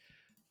 It's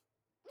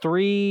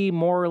 3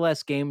 more or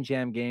less Game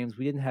Jam games.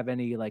 We didn't have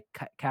any like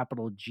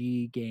capital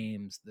G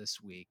games this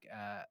week.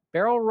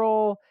 Barrel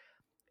Roll,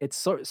 it's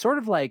sort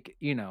of like,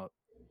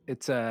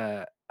 it's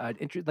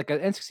like an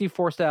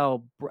N64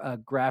 style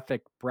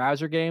graphic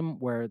browser game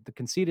where the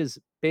conceit is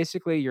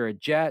basically you're a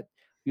jet,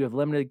 you have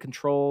limited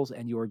controls,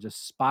 and you are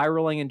just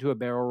spiraling into a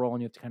barrel roll,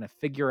 and you have to kind of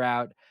figure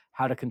out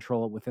how to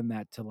control it within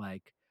that to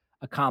like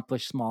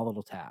accomplish small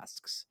little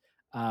tasks.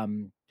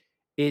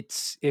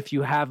 It's if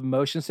you have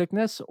motion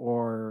sickness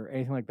or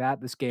anything like that,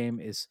 this game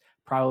is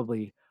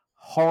probably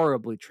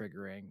horribly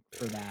triggering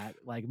for that,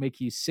 like make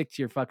you sick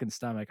to your fucking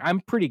stomach. I'm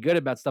pretty good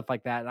about stuff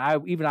like that, and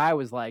I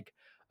was like,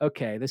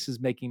 okay, this is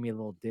making me a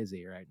little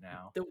dizzy right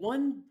now. The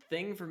one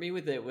thing for me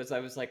with it was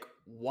I was like,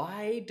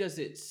 why does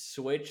it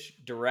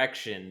switch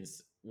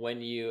directions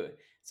when you...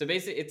 So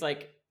basically, it's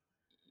like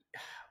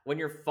when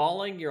you're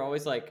falling, you're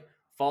always like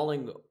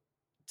falling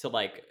to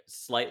like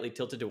slightly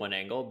tilted to one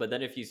angle, but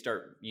then if you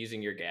start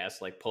using your gas,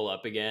 like pull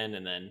up again,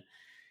 and then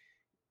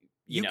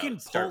You can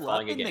start pull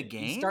falling up in again. the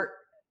game? You start,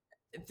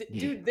 Yeah.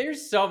 dude.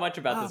 There's so much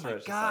about Oh this. my where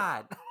it's just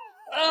like, God.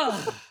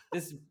 ugh,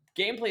 this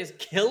gameplay is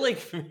killing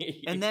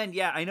me. And then,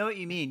 yeah, I know what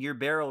you mean. You're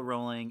barrel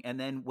rolling, and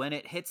then when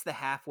it hits the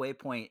halfway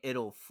point,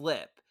 it'll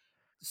flip.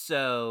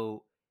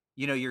 So,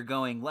 you're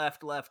going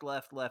left, left,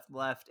 left, left,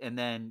 left, and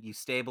then you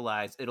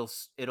stabilize.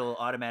 It'll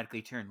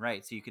automatically turn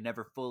right, so you can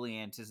never fully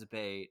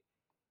anticipate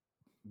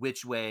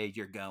which way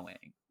you're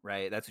going.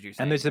 Right? That's what you're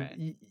saying. And there's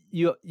right?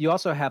 you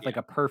also have like Yeah.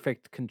 a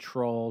perfect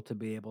control to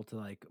be able to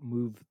like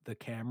move the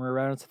camera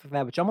around and stuff like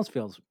that, which almost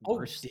feels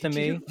worse to did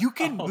me. You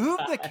can Oh, move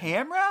the God.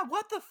 camera?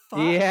 What the fuck?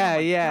 Yeah, Oh my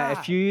yeah. God.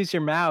 If you use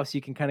your mouse,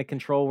 you can kind of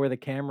control where the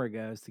camera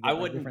goes to get I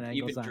like, wouldn't different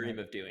angles even on dream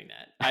it. of doing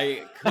that.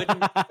 I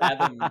couldn't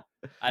fathom.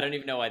 I don't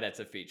even know why that's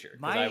a feature.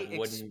 My I wouldn't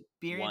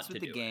experience want to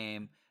with the do it.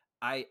 game,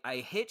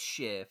 I hit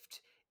shift,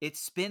 it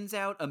spins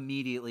out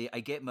immediately. I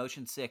get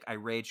motion sick. I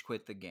rage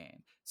quit the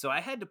game. So I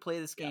had to play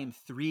this Yeah. game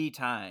 3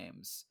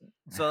 times.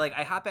 So like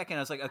I hop back in. I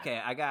was like, okay,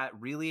 I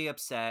got really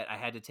upset. I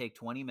had to take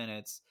 20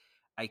 minutes.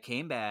 I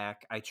came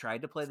back. I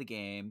tried to play the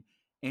game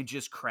and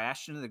just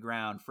crashed into the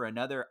ground for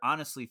another,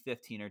 honestly,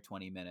 15 or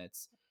 20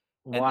 minutes.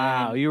 And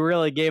Wow, then, you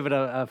really gave it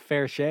a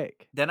fair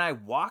shake. then I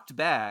walked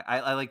back.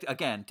 I like,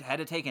 again, had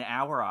to take an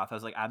hour off. I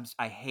was like, I'm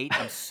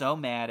so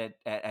mad at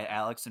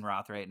Alex and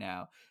Roth right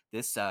now.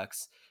 This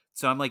sucks.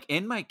 So I'm like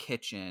in my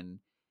kitchen,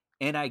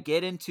 and I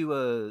get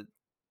into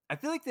I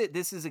feel like that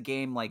this is a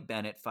game like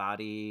Bennett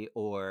Foddy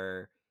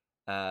or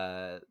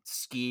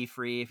Ski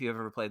Free. If you've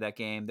ever played that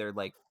game, they're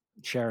like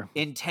Sure.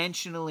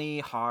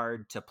 intentionally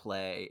hard to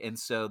play, and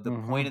so the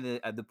point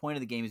of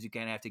the game is you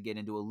kind of have to get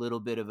into a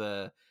little bit of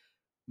a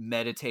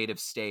meditative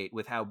state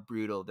with how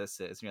brutal this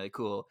is. And you're like,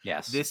 cool.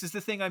 Yes. This is the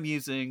thing I'm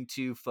using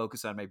to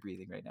focus on my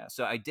breathing right now.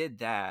 So I did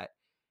that.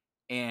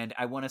 And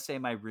I want to say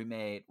my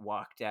roommate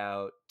walked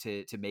out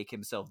to make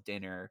himself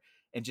dinner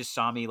and just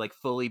saw me like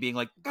fully being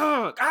like,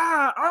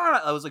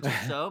 I was like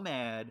so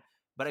mad,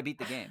 but I beat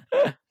the game.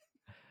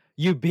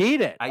 You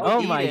beat it. I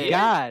Oh beat my it.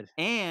 God.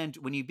 And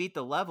when you beat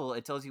the level,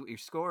 it tells you what your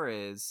score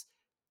is.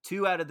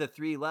 2 out of the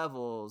 3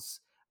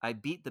 levels, I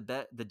beat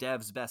the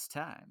dev's best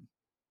time.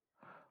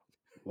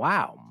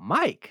 Wow,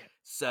 Mike.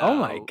 So Oh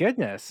my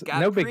goodness.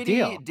 got No big pretty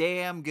deal.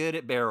 damn good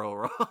at barrel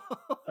roll.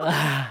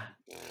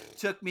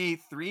 Took me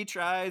 3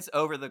 tries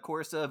over the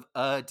course of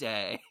a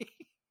day.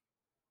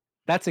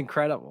 That's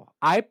incredible.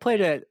 I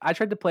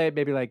tried to play it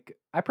maybe like,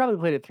 I probably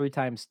played it 3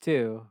 times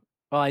too.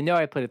 Well, I know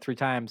I played it 3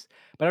 times,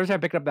 but every time I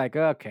pick it up, like,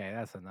 okay,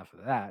 that's enough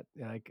of that.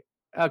 Like,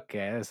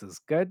 okay, this is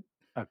good.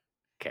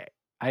 Okay.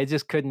 I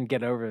just couldn't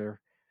get over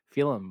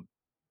feeling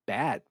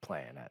bad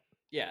playing it.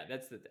 Yeah,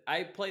 that's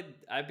I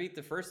beat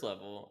the first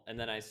level, and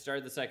then I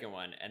started the second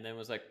one, and then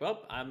was like,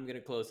 well, I'm going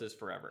to close this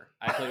forever.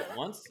 I played it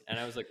once, and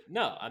I was like,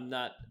 no, I'm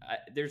not.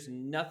 There's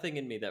nothing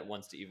in me that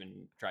wants to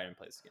even try and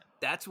play this again.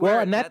 That's where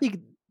Well, and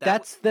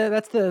that's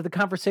the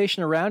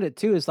conversation around it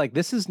too, is like,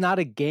 this is not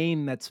a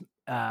game that's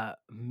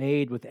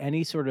made with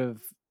any sort of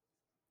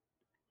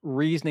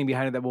reasoning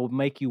behind it that will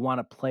make you want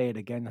to play it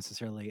again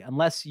necessarily,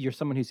 unless you're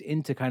someone who's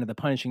into kind of the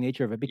punishing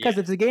nature of it, because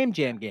it's a Game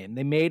Jam game.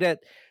 They made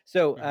it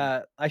so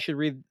I should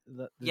read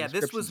the this was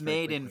descriptions very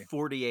made in quickly.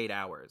 48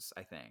 hours,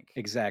 I think.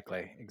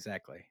 Exactly.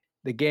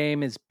 The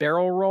game is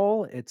Barrel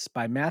Roll. It's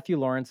by Matthew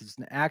Lawrence. It's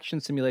an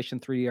action simulation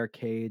 3D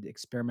arcade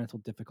experimental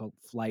difficult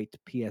flight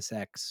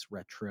PSX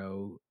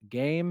retro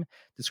game.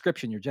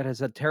 Description: your jet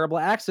has a terrible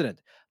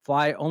accident.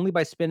 Fly only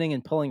by spinning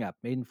and pulling up.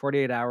 Made in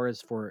 48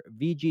 hours for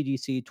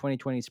VGDC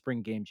 2020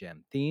 Spring Game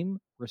Jam. Theme: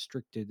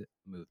 restricted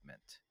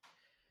movement.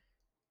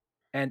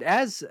 And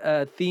as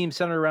a theme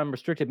centered around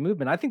restricted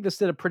movement, I think this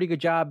did a pretty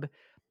good job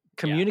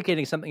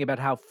communicating something about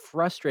how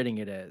frustrating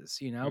it is,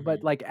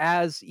 but like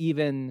as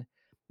even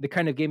the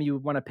kind of game you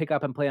want to pick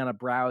up and play on a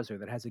browser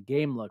that has a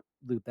game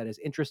loop that is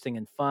interesting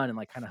and fun and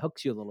like kind of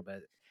hooks you a little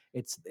bit.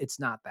 It's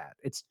not that.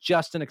 It's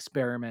just an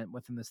experiment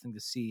within this thing to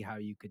see how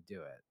you could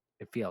do it.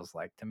 It feels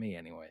like to me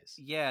anyways.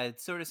 Yeah,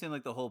 it sort of seemed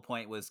like the whole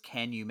point was,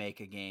 can you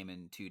make a game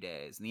in 2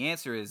 days? And the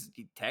answer is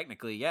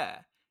technically yeah.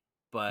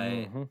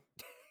 But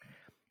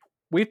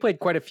we've played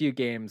quite a few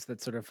games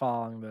that sort of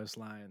fall along those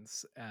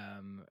lines.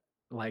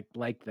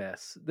 Like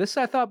this. This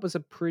I thought was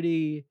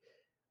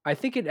I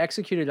think it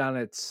executed on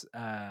its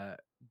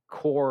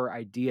core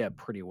idea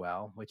pretty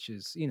well, which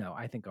is,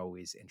 I think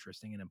always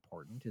interesting and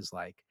important is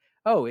like,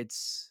 I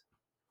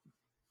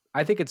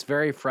think it's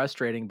very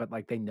frustrating, but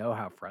like they know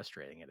how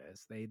frustrating it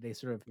is. They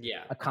sort of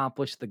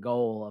accomplish the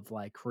goal of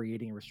like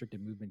creating a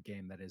restricted movement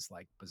game that is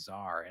like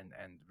bizarre and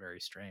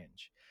very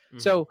strange.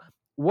 So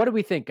what do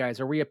we think, guys?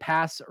 Are we a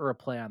pass or a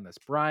play on this?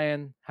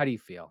 Brian, how do you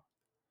feel?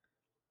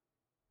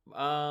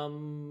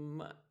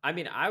 I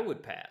mean, I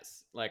would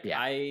pass. Like,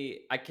 I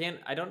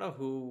don't know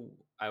who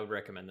I would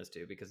recommend this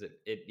to, because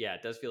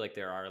it does feel like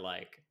there are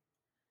like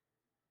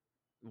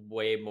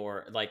way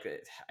more, like,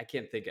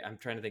 I'm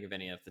trying to think of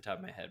any off the top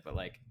of my head, but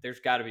like there's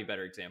got to be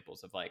better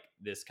examples of like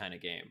this kind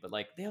of game. But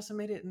like they also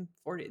made it in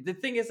 40. The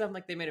thing is, I'm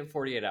like, they made it in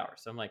 48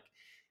 hours. So I'm like,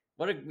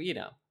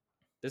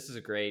 this is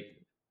a great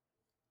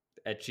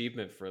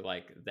achievement for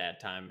like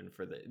that time and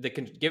for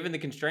given the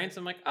constraints.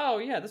 I'm like, oh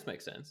yeah, this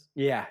makes sense.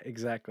 Yeah,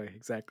 exactly.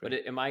 But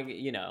am I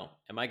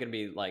gonna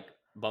be like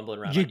bumbling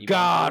around? You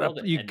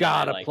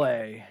gotta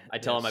play. I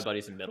tell all my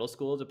buddies in middle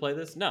school to play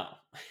this. No.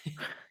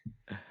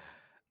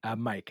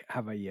 Mike, how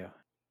about you?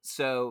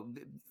 So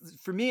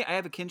for me, I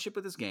have a kinship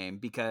with this game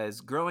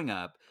because growing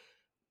up,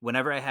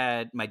 whenever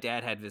my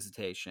dad had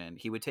visitation,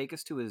 he would take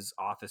us to his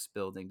office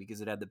building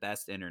because it had the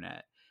best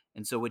internet.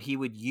 And so what he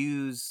would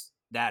use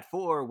that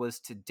for was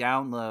to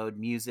download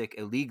music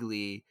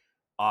illegally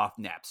off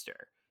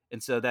Napster.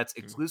 And so that's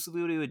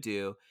exclusively what he would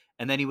do.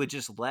 And then he would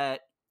just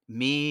let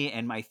me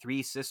and my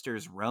 3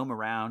 sisters roam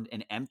around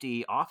an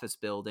empty office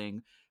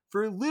building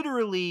for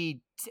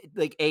literally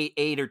like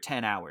 8 or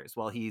 10 hours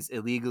while he's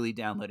illegally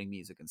downloading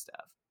music and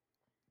stuff.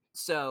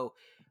 So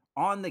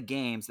on the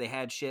games, they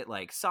had shit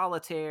like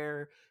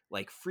Solitaire,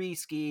 like Free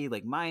Ski,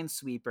 like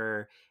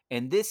Minesweeper.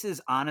 And this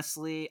is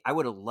honestly, I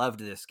would have loved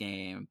this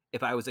game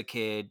if I was a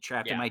kid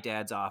trapped in my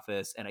dad's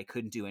office and I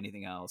couldn't do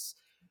anything else.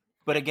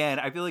 But again,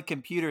 I feel like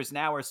computers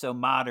now are so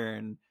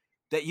modern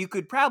that you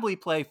could probably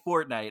play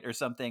Fortnite or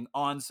something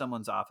on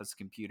someone's office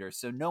computer.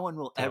 So no one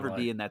will ever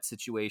be in that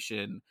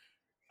situation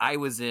I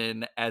was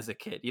in as a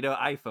kid.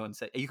 iPhone,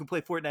 you can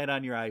play Fortnite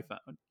on your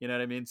iPhone. You know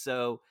what I mean?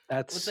 So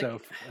that's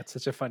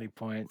such a funny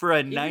point. For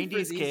a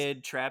 90s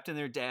kid trapped in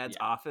their dad's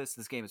office,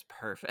 this game is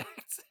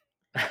perfect.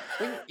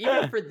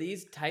 Even for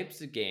these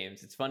types of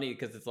games, it's funny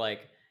because it's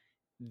like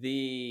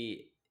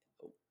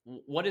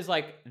what is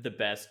like the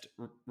best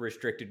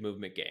restricted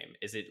movement game?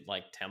 Is it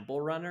like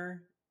Temple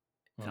Runner?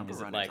 Temple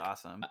Runner is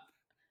awesome.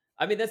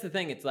 I mean, that's the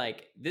thing. It's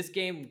like this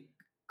game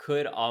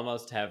could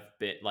almost have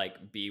been like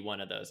be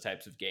one of those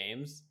types of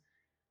games,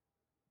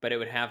 but it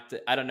would have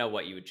to. I don't know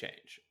what you would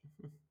change.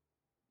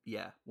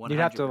 Yeah, 100%. You'd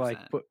have to like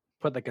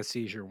put like a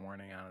seizure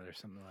warning on it or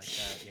something like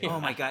that. Oh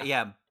my god,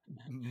 yeah,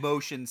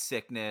 motion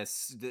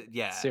sickness.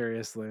 Yeah,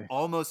 seriously,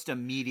 almost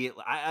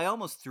immediately. I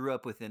almost threw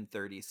up within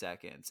 30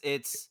 seconds.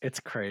 It's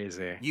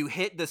crazy. You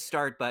hit the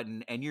start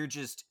button and you're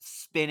just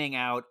spinning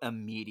out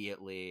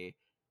immediately.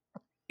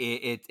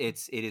 It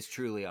is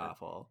truly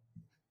awful.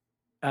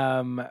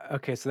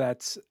 Okay, so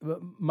that's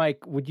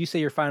Mike. Would you say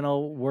your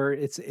final word?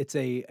 It's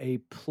a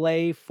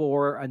play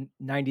for a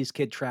 90s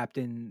kid trapped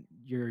in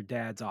your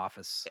dad's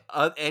office.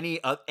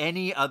 Any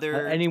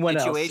other anyone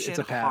situation, else, it's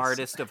a pass.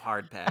 Hardest of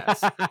hard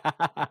pass.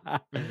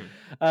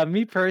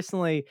 Me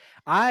personally,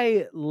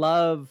 I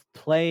love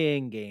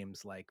playing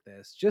games like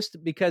this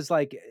just because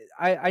like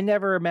I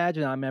never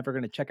imagine I'm ever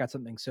going to check out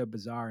something so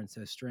bizarre and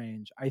so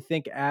strange. I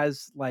think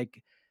as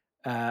like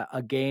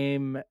a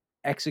game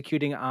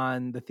executing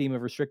on the theme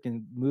of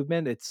restricting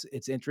movement,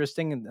 it's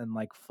interesting and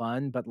like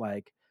fun, but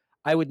like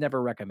I would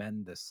never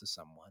recommend this to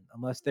someone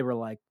unless they were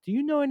like, do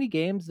you know any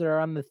games that are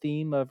on the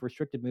theme of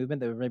restricted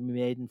movement that were maybe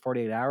made in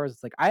 48 hours?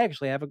 It's like, I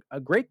actually have a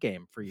great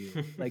game for you,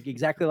 like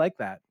exactly like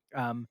that.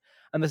 And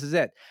this is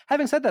it.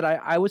 Having said that,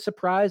 I was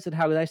surprised at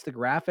how nice the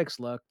graphics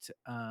looked,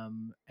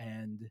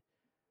 and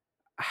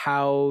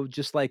how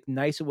just like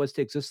nice it was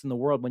to exist in the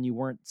world when you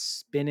weren't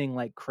spinning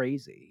like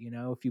crazy.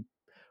 If you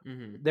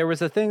there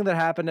was a thing that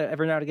happened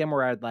every now and again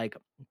where I'd like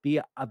be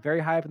very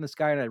high up in the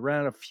sky and I'd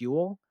run out of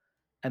fuel.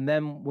 And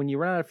then when you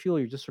run out of fuel,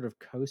 you're just sort of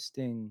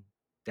coasting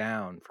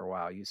down for a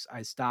while.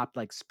 I stopped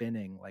like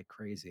spinning like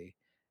crazy,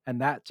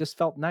 and that just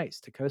felt nice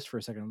to coast for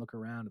a second and look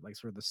around at like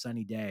sort of the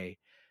sunny day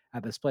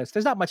at this place.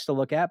 There's not much to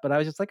look at, but I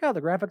was just like, oh,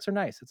 the graphics are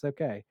nice. It's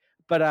okay.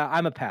 But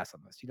I'm a pass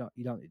on this. You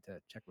don't need to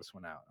check this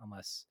one out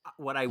unless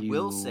What I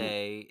will you.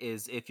 say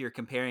is, if you're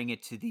comparing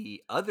it to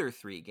the other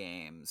 3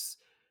 games,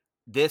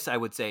 this I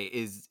would say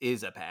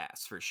is a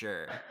pass for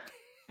sure.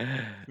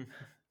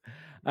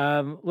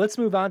 Let's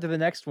move on to the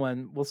next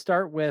one. We'll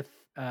start with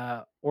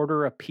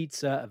Order a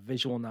Pizza, a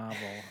visual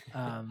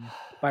novel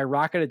by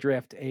Rocket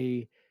Adrift,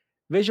 a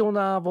visual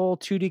novel,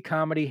 2D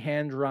comedy,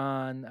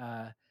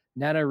 hand-drawn,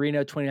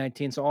 NaNoWriMo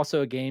 2019. So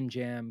also a Game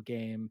Jam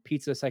game,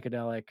 pizza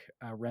psychedelic,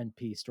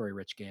 Ren'Py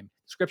story-rich game.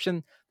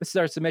 Description: this is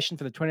our submission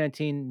for the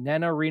 2019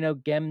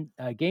 NaNoWriMo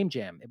Game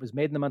Jam. It was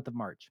made in the month of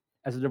March.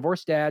 As a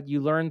divorced dad, you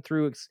learn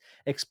through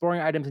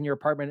exploring items in your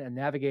apartment and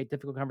navigate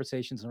difficult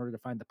conversations in order to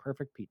find the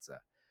perfect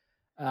pizza.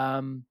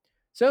 So,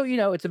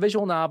 it's a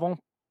visual novel.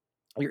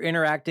 You're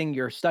interacting,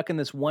 you're stuck in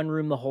this one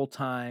room the whole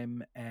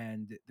time,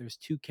 and there's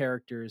 2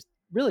 characters,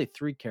 really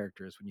 3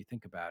 characters when you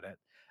think about it.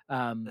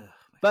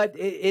 But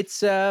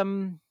it's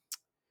one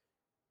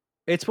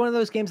of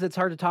those games that's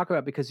hard to talk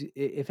about because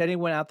if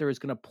anyone out there is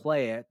going to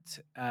play it,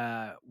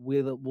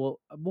 we'll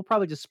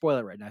probably just spoil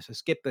it right now. So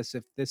skip this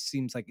if this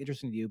seems like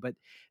interesting to you. But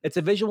it's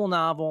a visual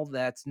novel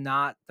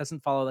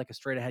doesn't follow like a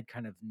straight ahead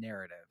kind of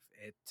narrative.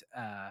 It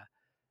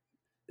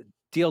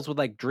deals with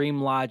like dream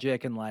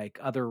logic and like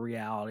other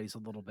realities a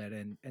little bit,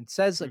 and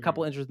says a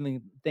couple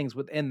interesting things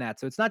within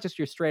that. So it's not just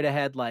your straight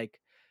ahead like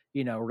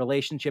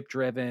relationship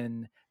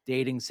driven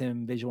dating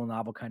sim visual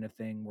novel kind of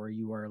thing where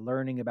you are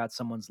learning about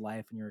someone's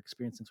life and you're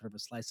experiencing sort of a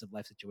slice of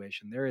life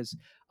situation. There is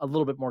a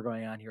little bit more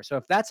going on here. So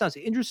if that sounds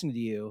interesting to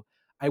you,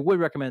 I would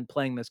recommend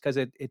playing this because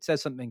it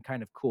says something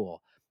kind of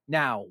cool.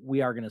 Now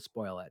we are going to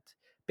spoil it.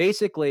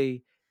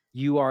 Basically,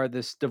 you are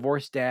this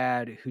divorced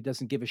dad who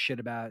doesn't give a shit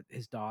about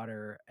his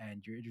daughter,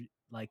 and you're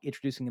like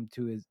introducing him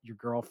to your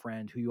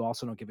girlfriend who you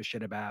also don't give a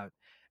shit about,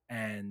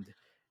 and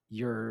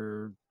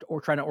you're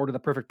trying to order the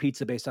perfect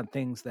pizza based on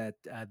things that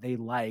they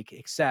like,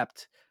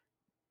 except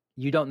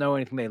you don't know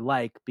anything they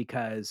like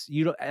because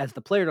you don't, as the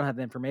player, don't have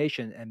the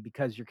information, and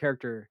because your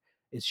character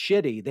is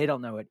shitty, they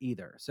don't know it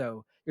either.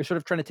 So you're sort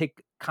of trying to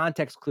take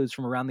context clues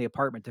from around the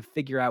apartment to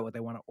figure out what they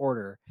want to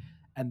order,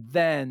 and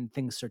then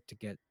things start to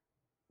get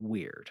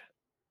weird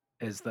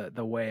is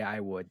the way I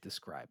would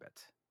describe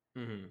it.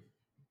 Mm-hmm.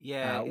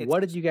 Yeah.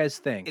 What did you guys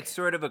think? It's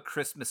sort of a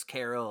Christmas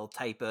Carol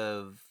type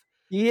of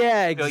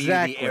Yeah, show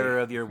exactly. you the error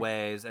of your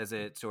ways as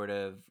it sort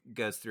of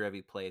goes through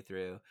every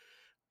playthrough.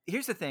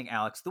 Here's the thing,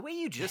 Alex. The way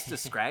you just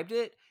described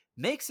it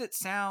makes it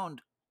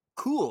sound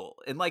cool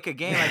and like a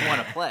game I'd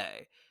want to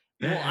play.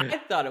 Well, I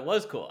thought it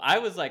was cool. I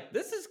was like,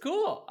 this is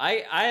cool.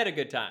 I had a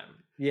good time.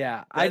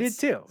 Yeah, I did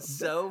too.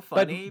 So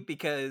funny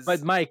because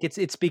Mike,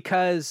 it's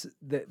because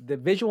the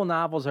visual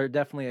novels are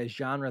definitely a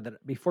genre that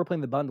before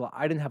playing the bundle,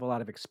 I didn't have a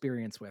lot of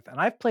experience with. And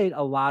I've played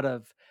a lot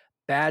of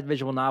bad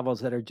visual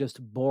novels that are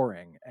just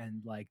boring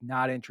and like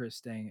not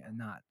interesting and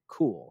not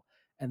cool.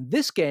 And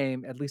this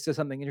game at least does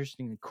something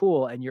interesting and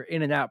cool, and you're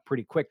in and out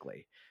pretty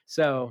quickly.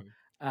 So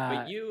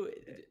but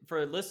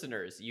for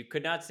listeners, you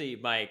could not see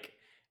Mike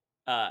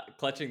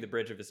clutching the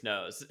bridge of his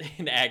nose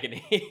in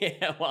agony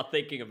while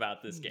thinking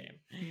about this game.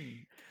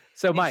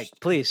 So Mike,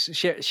 please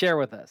share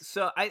with us.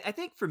 So I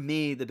think for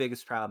me, the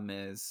biggest problem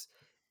is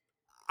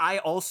I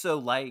also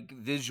like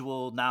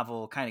visual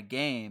novel kind of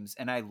games,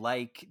 and I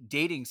like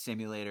dating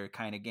simulator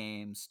kind of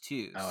games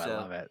too. Oh, so I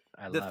love it.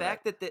 The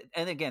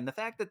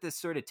fact that this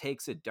sort of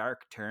takes a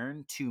dark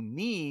turn, to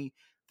me,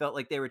 felt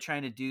like they were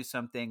trying to do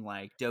something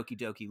like Doki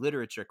Doki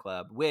Literature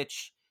Club,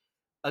 which,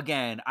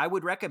 again, I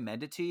would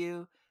recommend it to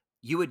you.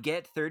 You would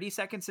get 30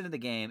 seconds into the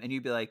game, and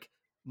you'd be like,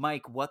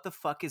 Mike, what the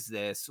fuck is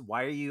this?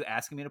 Why are you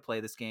asking me to play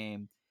this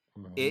game?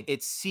 Mhm.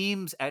 It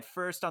seems at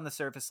first on the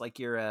surface like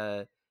you're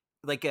a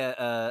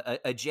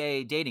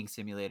J dating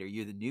simulator.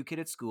 You're the new kid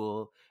at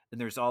school,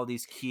 and there's all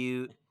these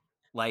cute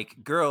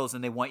like girls,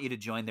 and they want you to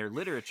join their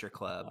literature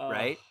club,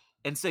 right?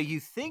 And so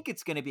you think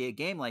it's going to be a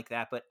game like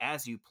that, but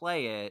as you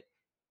play it,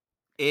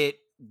 it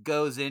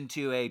goes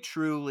into a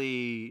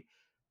truly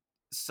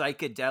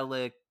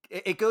psychedelic.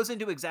 It goes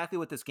into exactly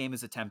what this game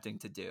is attempting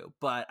to do,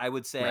 but I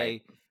would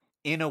say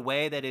in a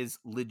way that is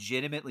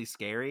legitimately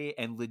scary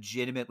and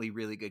legitimately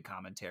really good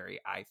commentary,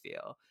 I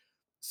feel.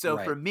 So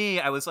for me,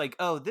 I was like,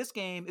 oh, this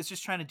game is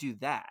just trying to do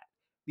that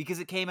because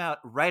it came out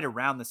right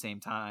around the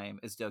same time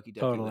as Doki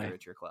Doki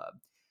Literature Club.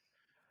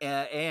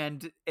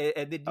 And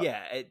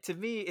then, to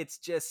me, it's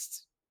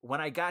just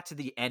when I got to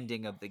the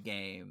ending of the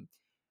game,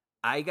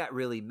 I got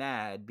really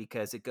mad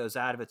because it goes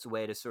out of its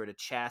way to sort of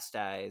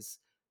chastise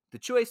the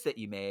choice that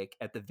you make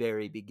at the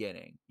very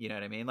beginning. You know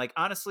what I mean? Like,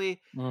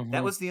 honestly,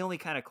 that was the only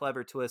kind of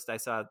clever twist I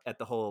saw at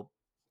the whole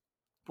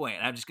point.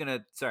 I'm just going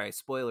to,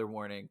 spoiler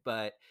warning,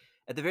 but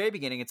at the very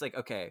beginning, it's like,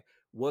 okay,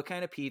 what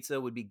kind of pizza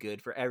would be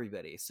good for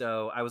everybody?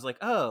 So I was like,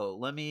 oh,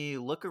 let me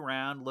look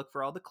around, look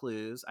for all the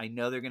clues. I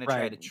know they're going to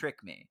try to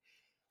trick me.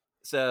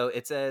 So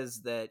it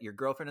says that your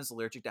girlfriend is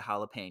allergic to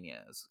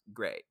jalapenos.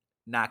 Great.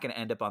 Not going to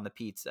end up on the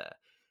pizza.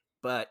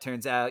 but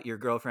turns out your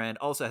girlfriend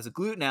also has a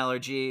gluten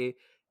allergy,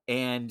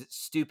 and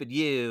stupid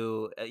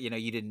you,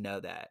 you didn't know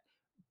that.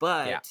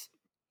 But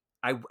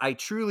I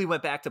truly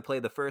went back to play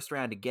the first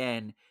round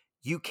again.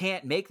 You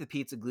can't make the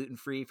pizza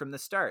gluten-free from the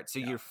start, so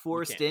you're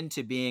forced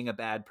into being a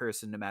bad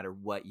person no matter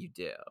what you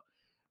do.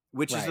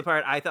 Which is the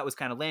part I thought was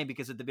kind of lame,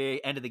 because at the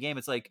very end of the game,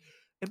 it's like,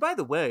 and by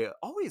the way,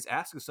 always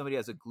ask if somebody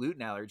has a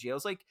gluten allergy. I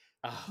was like,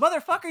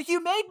 motherfucker,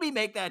 you made me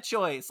make that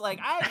choice. Like,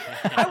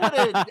 I would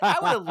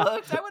have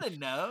looked, I would have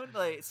known.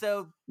 Like,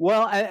 so.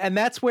 Well, and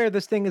that's where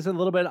this thing is a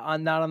little bit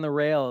not on the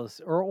rails,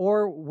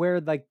 or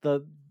where like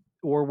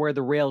where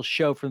the rails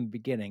show from the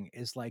beginning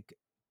is like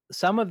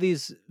some of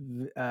these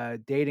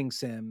dating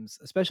sims,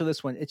 especially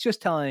this one, it's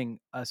just telling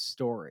a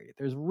story.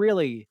 There's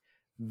really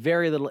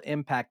very little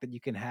impact that you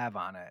can have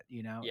on it.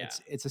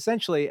 It's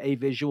essentially a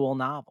visual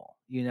novel.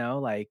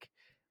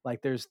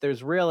 Like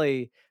there's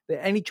really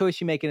any choice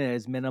you make in it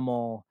is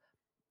minimal.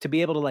 To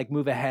be able to like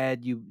move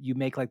ahead, you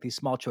make like these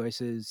small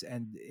choices,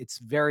 and it's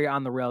very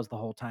on the rails the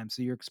whole time.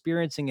 So you're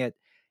experiencing it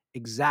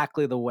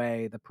exactly the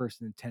way the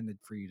person intended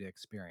for you to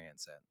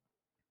experience it.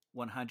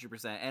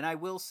 100%. And I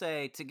will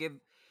say,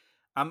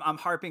 I'm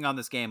harping on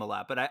this game a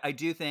lot, but I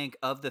do think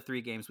of the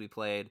 3 games we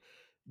played,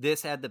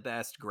 this had the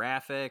best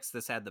graphics,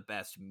 this had the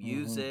best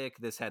music,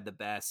 this had the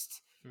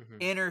best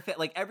interface.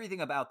 Like,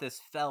 everything about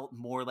this felt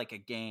more like a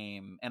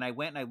game. And I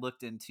went and I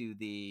looked into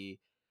the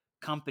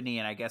company,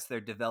 and I guess they're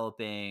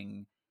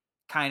developing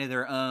kind of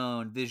their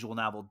own visual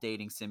novel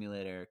dating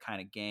simulator kind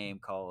of game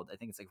called, I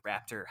think it's like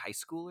Raptor High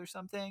School or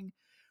something,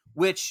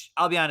 which,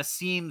 I'll be honest,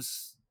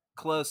 seems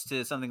close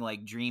to something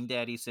like Dream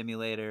Daddy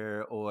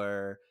Simulator,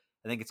 or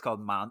I think it's called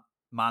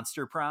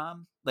Monster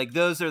Prom. Like,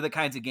 those are the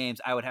kinds of games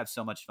I would have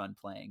so much fun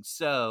playing.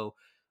 So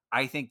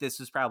I think this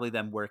is probably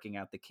them working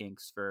out the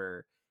kinks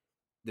for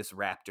this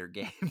Raptor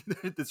game,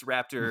 this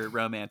Raptor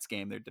romance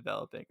game they're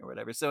developing or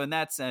whatever. So in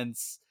that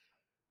sense,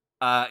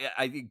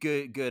 I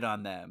good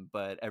on them,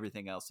 but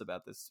everything else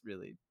about this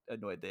really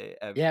annoyed the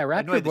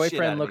Raptor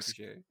Boyfriend looks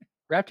sure.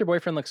 Raptor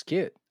Boyfriend looks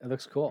cute. It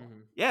looks cool.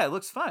 Yeah, it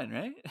looks fun,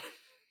 right?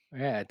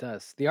 Yeah, it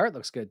does. The art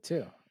looks good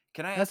too.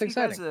 Can I ask you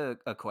guys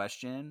a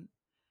question?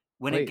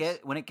 When Please.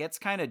 it gets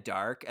kind of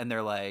dark and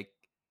they're like,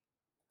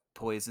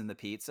 poison the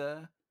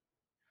pizza,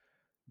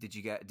 did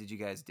you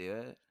guys do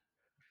it?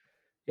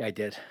 Yeah, I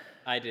did.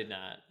 I did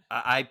not.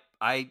 I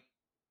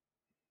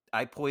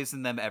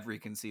poisoned them every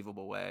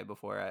conceivable way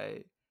before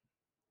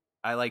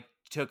I like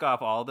took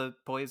off all the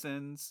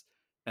poisons,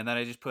 and then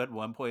I just put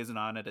one poison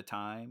on at a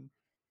time,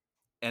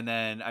 and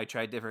then I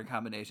tried different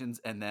combinations,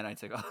 and then I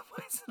took all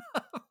the poison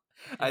off.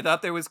 I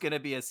thought there was going to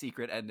be a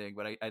secret ending,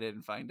 but I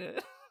didn't find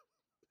it.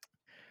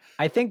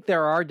 I think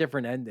there are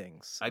different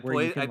endings. I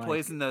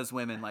poisoned those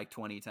women like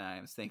 20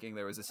 times thinking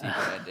there was a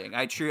secret ending.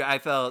 I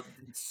felt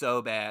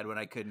so bad when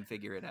I couldn't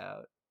figure it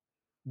out.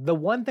 The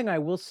one thing I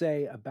will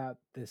say about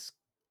this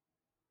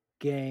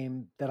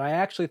game that I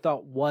actually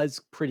thought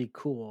was pretty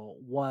cool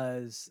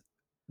was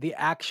the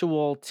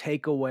actual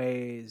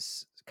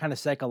takeaways kind of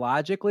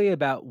psychologically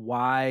about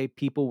why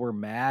people were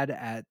mad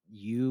at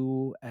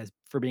you as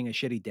for being a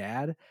shitty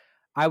dad.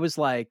 I was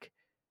like,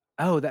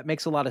 oh, that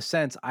makes a lot of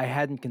sense. I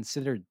hadn't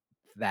considered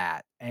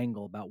that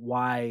angle about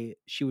why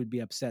she would be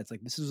upset. It's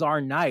like, this is our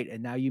night,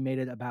 and now you made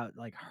it about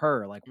like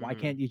her. Like, why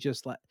can't you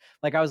just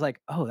like I was like,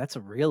 oh, that's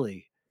a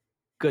really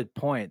good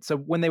point. So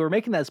when they were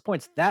making those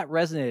points, that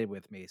resonated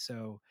with me.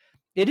 So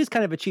it is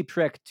kind of a cheap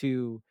trick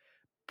to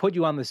put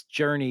you on this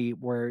journey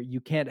where you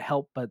can't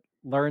help but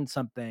learn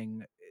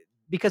something,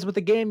 because with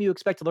the game you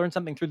expect to learn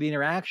something through the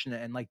interaction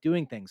and like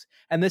doing things,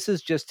 and this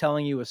is just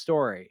telling you a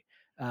story.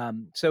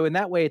 So in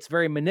that way it's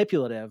very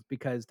manipulative,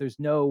 because there's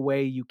no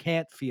way you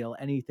can't feel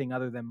anything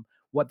other than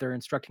what they're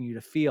instructing you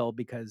to feel,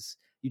 because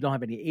you don't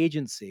have any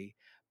agency.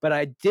 But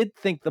I did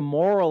think the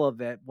moral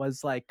of it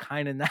was like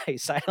kind of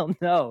nice. I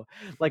don't know,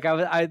 like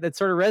that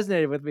sort of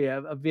resonated with me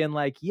of being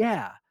like,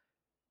 yeah,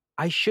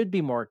 I should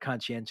be more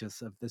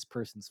conscientious of this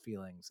person's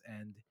feelings.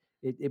 And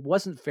it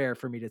wasn't fair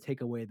for me to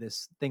take away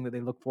this thing that they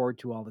look forward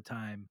to all the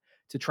time,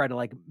 to try to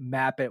like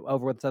map it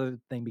over with this other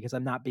thing, because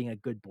I'm not being a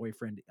good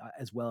boyfriend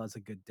as well as a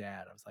good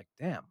dad. I was like,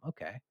 damn,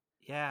 okay.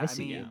 Yeah, I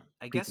mean,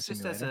 I guess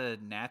just as a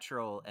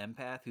natural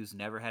empath who's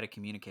never had a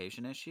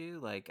communication issue,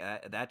 like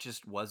that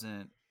just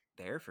wasn't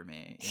there for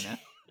me, you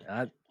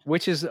know?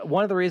 Which is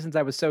one of the reasons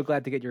I was so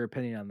glad to get your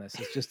opinion on this.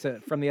 Is just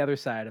from the other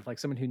side of like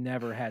someone who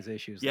never has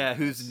issues. Yeah, like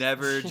who's this.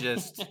 never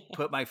just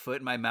put my foot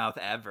in my mouth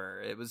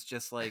ever. It was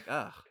just like,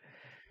 ugh.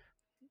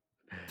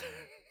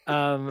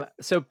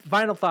 So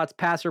final thoughts,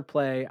 pass or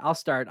play. I'll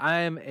start. I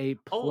am a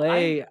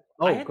play.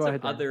 I had go some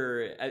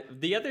ahead.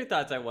 The other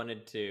thoughts I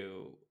wanted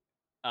to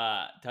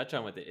touch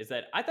on with it is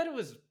that I thought it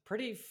was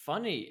pretty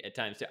funny at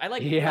times too. I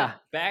like went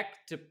back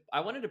to, I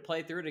wanted to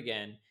play through it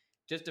again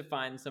just to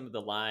find some of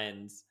the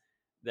lines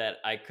that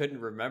I couldn't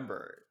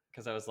remember,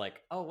 because I was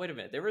like, oh, wait a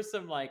minute, there was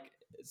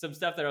some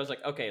stuff that I was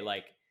like, okay,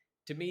 like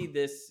to me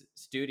this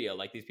studio,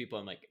 like these people,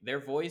 I'm like,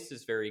 their voice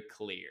is very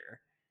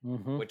clear,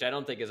 which I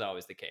don't think is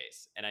always the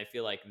case, and I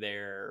feel like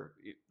their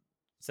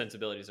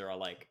sensibilities are all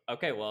like,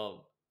 okay,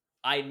 well,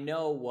 I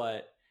know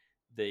what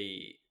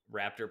the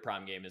Raptor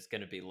prom game is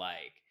going to be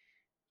like.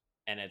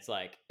 And it's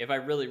like, if I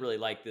really, really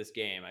like this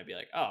game, I'd be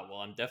like, oh, well,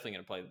 I'm definitely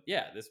going to play.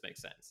 Yeah, this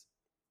makes sense.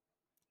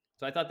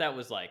 So I thought that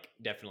was like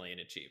definitely an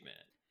achievement.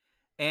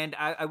 And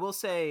I will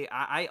say,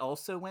 I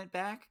also went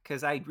back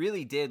because I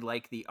really did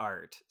like the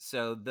art.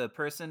 So the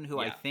person who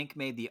I think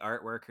made the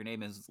artwork, her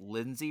name is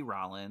Lindsay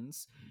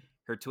Rollins.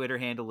 Her Twitter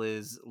handle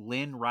is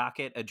Lynn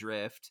Rocket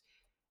Adrift.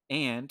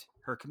 And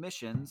her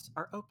commissions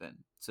are open.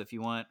 So if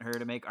you want her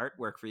to make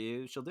artwork for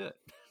you, she'll do it.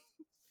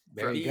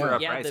 For a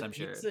price, I'm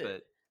sure.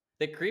 But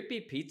the creepy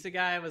pizza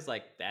guy was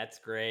like, that's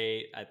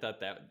great. I thought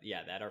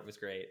that art was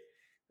great.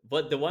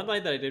 But the one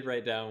line that I did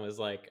write down was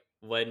like,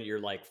 when you're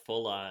like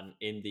full on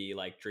in the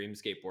like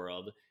dreamscape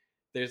world,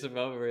 there's a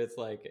moment where it's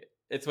like,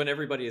 it's when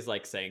everybody is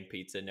like saying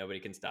pizza, nobody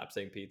can stop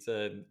saying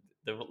pizza. And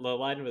the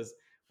line was,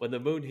 when the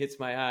moon hits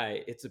my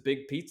eye, it's a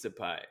big pizza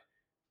pie,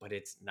 but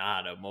it's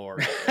not a more.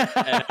 And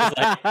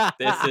I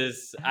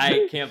was like,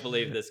 I can't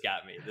believe this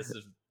got me.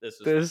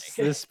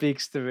 This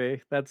speaks to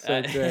me. That's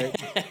so great.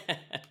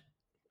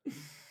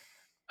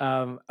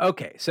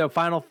 Okay, so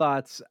final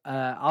thoughts.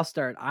 I'll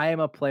start. I am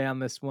a play on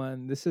this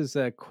one. This is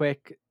a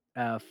quick,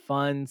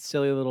 fun,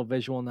 silly little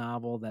visual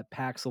novel that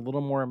packs a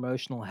little more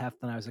emotional heft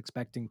than I was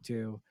expecting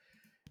to.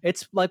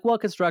 It's like well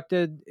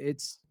constructed.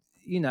 It's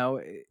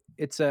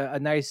it's a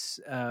nice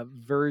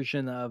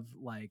version of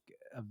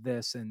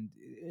this, and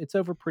it's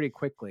over pretty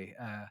quickly.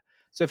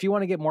 So if you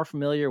want to get more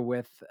familiar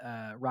with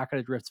Rocket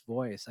Adrift's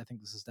voice, I think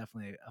this is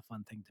definitely a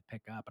fun thing to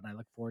pick up, and I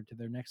look forward to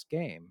their next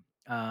game.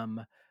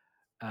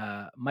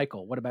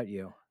 Michael, what about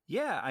you?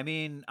 Yeah, I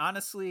mean,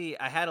 honestly,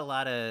 I had a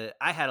lot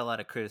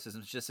of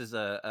criticisms just as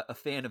a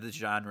fan of the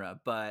genre,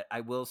 but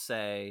I will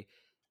say,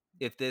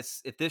 if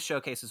this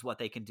showcases what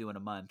they can do in a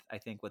month, I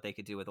think what they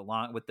could do with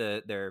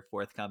their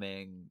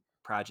forthcoming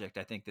project,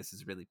 I think this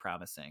is really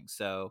promising.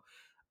 So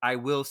I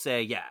will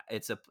say, yeah,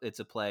 it's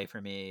a play for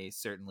me.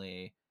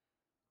 Certainly,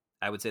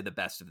 I would say the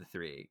best of the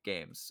 3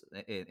 games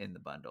in the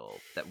bundle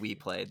that we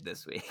played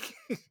this week.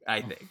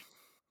 I think.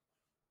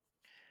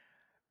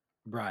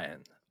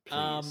 Brian,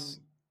 please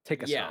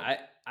take us home.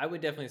 I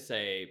would definitely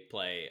say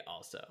play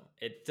also.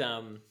 It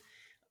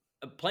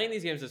playing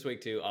these games this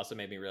week too also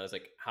made me realize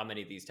like how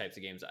many of these types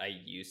of games I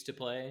used to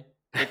play.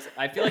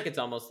 I feel like it's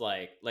almost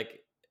like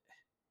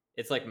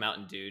it's like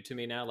Mountain Dew to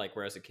me now. Like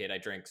where as a kid I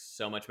drank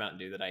so much Mountain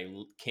Dew that I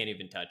can't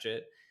even touch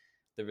it.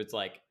 That it's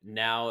like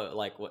now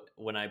like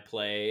when I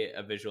play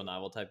a visual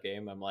novel type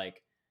game, I'm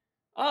like,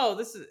 oh,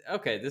 this is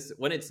okay. This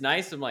when it's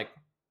nice, I'm like,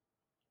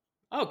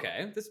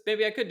 okay, this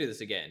maybe I could do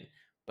this again.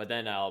 But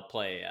then I'll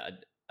play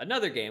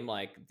another game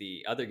like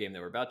the other game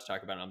that we're about to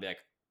talk about, and I'll be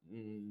like,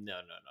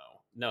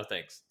 no,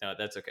 thanks. No,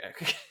 that's okay.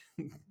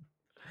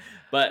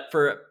 But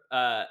for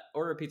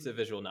Order Pizza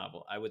visual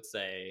novel, I would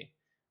say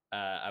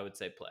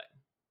play.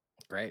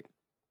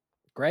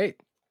 Great.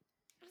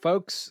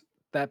 Folks,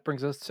 that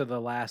brings us to the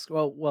last.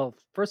 Well,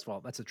 first of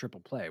all, that's a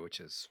triple play, which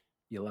is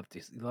you love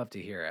to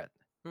hear it.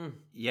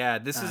 Yeah,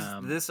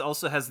 this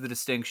also has the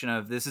distinction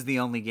of this is the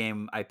only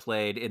game I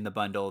played in the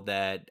bundle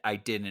that I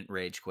didn't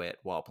rage quit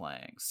while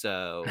playing.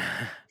 So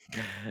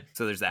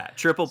there's that.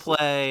 Triple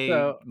play.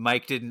 So,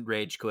 Mike didn't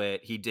rage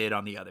quit. He did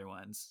on the other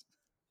ones.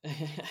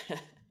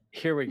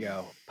 Here we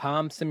go.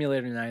 Palm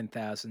Simulator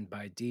 9000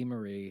 by D.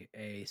 Marie,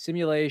 a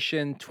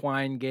simulation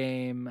twine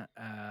game,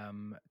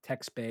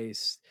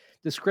 text-based.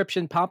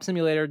 Description: Palm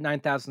Simulator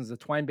 9000 is a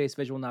twine-based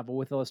visual novel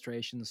with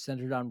illustrations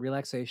centered on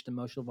relaxation,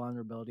 emotional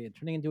vulnerability, and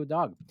turning into a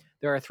dog.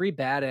 There are 3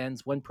 bad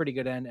ends, 1 pretty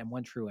good end, and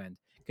 1 true end.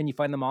 Can you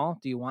find them all?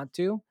 Do you want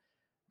to?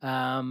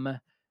 Mike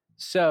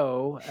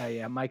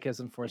is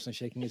unfortunately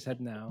shaking his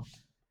head no.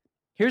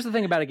 Here's the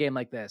thing about a game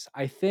like this.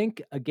 I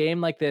think a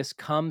game like this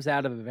comes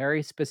out of a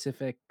very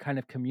specific kind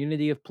of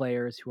community of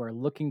players who are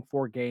looking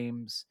for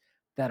games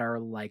that are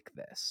like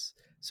this.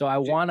 So I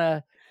want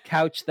to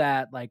couch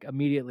that like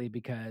immediately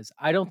because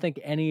I don't think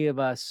any of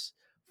us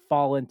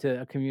fall into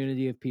a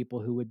community of people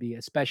who would be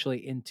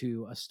especially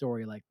into a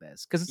story like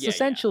this. Because it's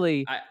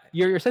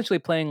you're essentially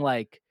playing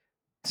like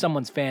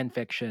someone's fan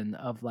fiction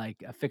of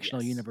like a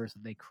fictional universe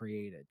that they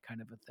created,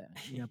 kind of a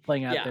thing.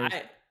 Playing out there.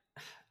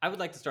 I would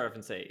like to start off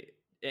and say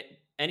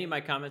any of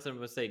my comments, I'm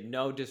going to say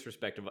no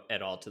disrespect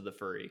at all to the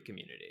furry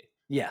community.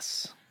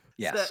 Yes.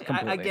 So,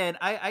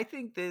 I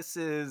think this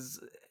is,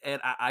 and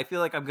I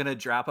feel like I'm going to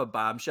drop a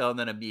bombshell and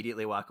then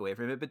immediately walk away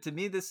from it. But to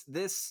me,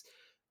 this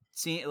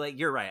scene, like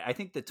you're right. I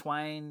think the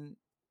Twine,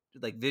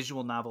 like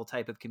visual novel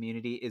type of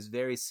community is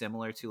very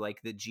similar to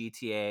like the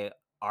GTA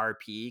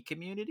RP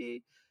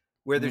community,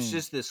 where there's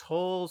just this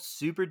whole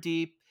super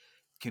deep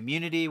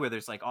community where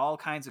there's like all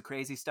kinds of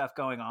crazy stuff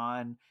going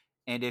on.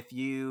 And if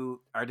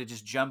you are to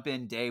just jump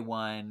in day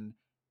one,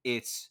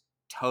 it's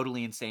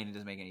totally insane. It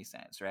doesn't make any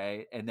sense,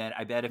 right? And then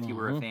I bet if you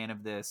were a fan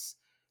of this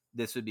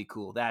would be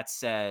cool. That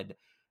said,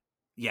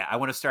 yeah, I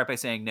want to start by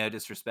saying no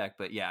disrespect,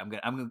 but yeah,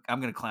 I'm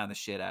gonna clown the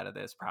shit out of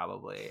this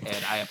probably,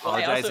 and I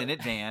apologize in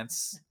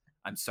advance.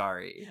 I'm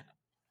sorry.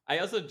 I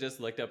also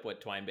just looked up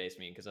what twine based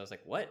mean because I was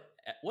like, what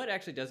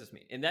actually does this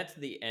mean? And that's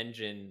the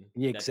engine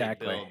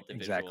exactly. that they build the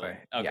visual.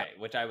 Okay,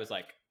 which I was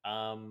like,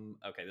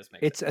 Okay, this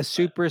makes It's sense. a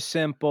super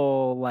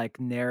simple, like,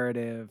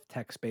 narrative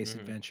text-based Mhm.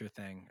 adventure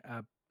thing.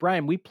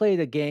 Brian, we played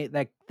a game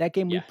that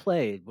game we Yeah.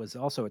 played was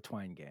also a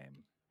Twine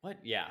game.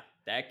 What? Yeah,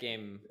 that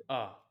game.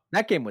 Oh,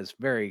 That game was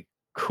very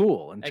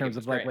cool in that game terms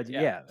was of, like, great. what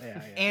Yeah.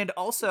 yeah. And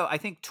also, I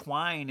think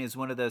Twine is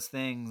one of those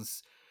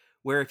things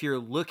where if you're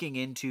looking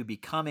into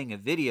becoming a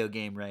video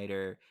game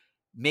writer,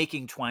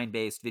 making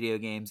Twine-based video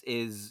games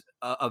is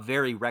a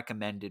very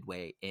recommended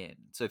way in.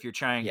 So if you're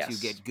trying to Yes.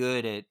 get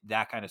good at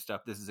that kind of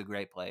stuff, this is a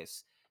great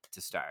place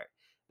to start.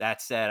 That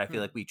said, I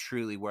feel like we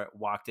truly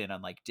walked in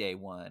on like day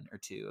 1 or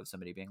 2 of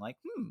somebody being like,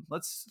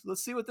 let's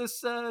see what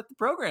this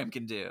program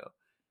can do.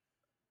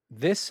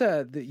 This,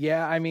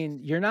 yeah, I mean,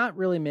 you're not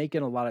really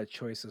making a lot of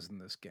choices in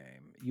this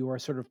game. You are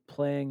sort of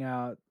playing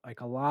out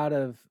like a lot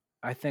of,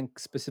 I think,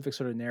 specific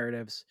sort of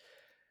narratives.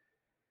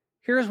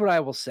 Here's what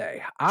I will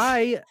say.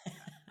 I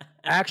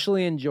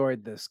actually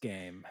enjoyed this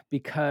game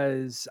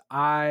because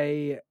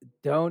I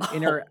don't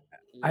inter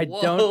I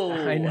don't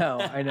I know.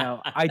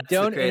 I That's the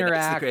don't that's the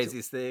interact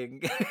craziest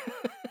thing.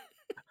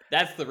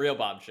 That's the real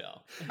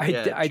bombshell.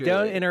 Yeah, I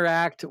don't truly.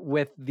 interact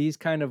with these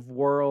kind of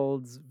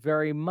worlds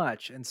very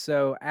much. And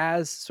so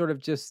as sort of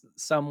just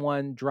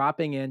someone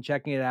dropping in,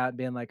 checking it out, and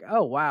being like,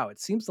 "Oh, wow, it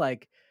seems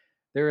like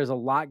there is a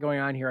lot going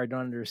on here I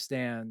don't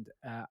understand."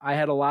 I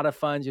had a lot of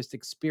fun just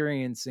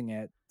experiencing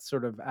it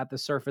sort of at the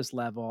surface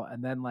level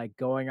and then like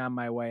going on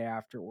my way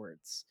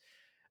afterwards.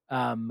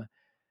 Um,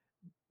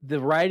 the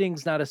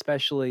writing's not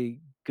especially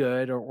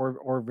good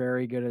or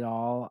very good at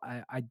all.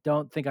 I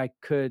don't think I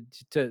could,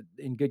 to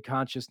in good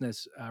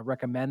consciousness,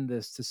 recommend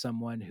this to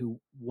someone who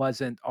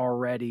wasn't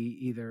already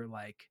either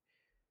like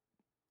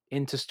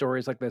into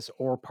stories like this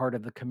or part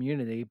of the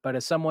community. But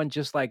as someone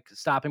just like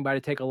stopping by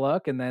to take a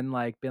look and then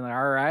like being like,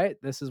 all right,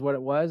 this is what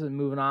it was and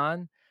moving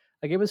on,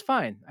 like it was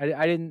fine.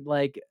 I didn't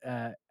like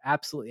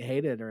absolutely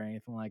hate it or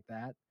anything like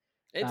that.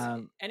 It's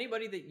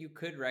anybody that you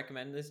could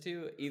recommend this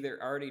to either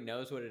already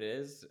knows what it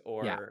is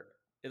Yeah. or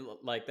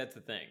like that's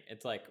the thing.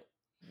 It's like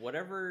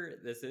whatever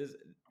this is.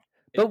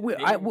 But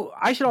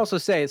I should also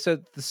say, so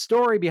the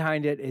story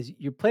behind it is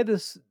you play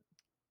this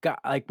guy,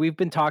 like we've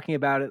been talking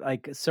about it,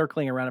 like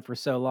circling around it for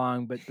so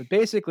long, but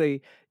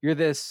basically you're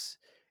this,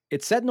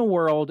 it's set in a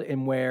world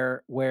in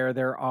where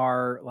there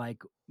are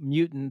like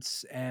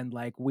mutants and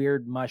like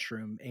weird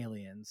mushroom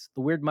aliens.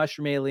 The weird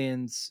mushroom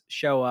aliens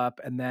show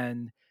up and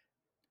then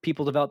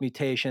people develop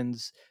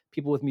mutations.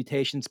 People with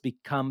mutations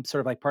become sort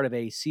of like part of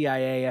a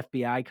CIA,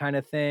 FBI kind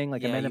of thing,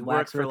 like a Men in you Black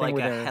work sort for of thing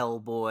like where a they're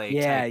Hellboy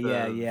yeah,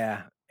 type of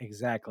yeah,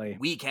 exactly.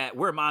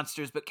 we're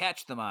monsters but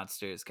catch the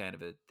monsters kind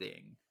of a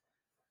thing.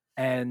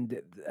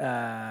 And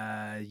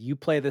you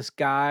play this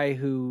guy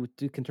who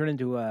can turn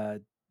into a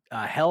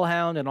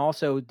hellhound and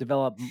also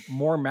develop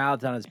more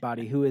mouths on his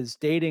body, who is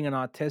dating an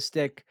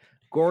autistic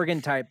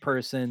Gorgon type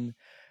person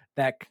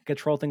that can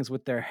control things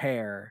with their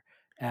hair.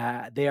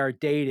 They are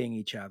dating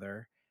each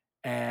other,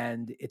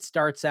 and it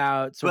starts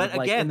out sort But of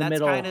like again, in the that's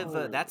middle. kind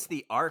of that's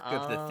the arc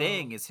of the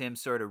thing, Oh. is him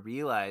sort of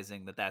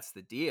realizing that that's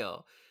the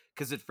deal.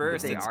 Because at That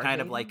first they it's are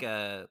kind of dating?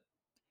 like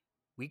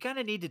we kind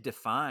of need to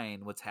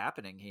define what's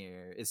happening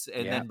here.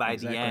 And Yeah, then by the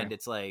exactly. end,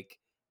 it's like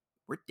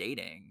we're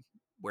dating,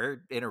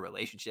 we're in a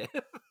relationship.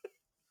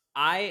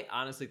 I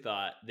honestly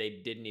thought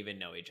they didn't even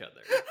know each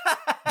other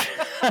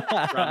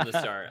from the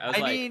start. I was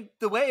I like, mean,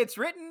 the way it's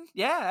written,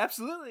 yeah,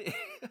 absolutely.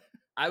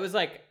 I was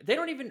like, they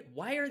don't even.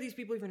 Why are these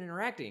people even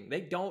interacting?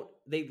 They don't.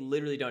 They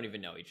literally don't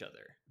even know each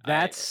other.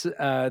 That's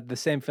the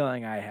same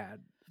feeling I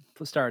had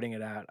starting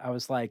it out. I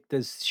was like,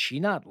 does she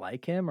not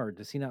like him or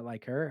does he not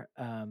like her?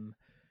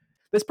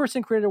 This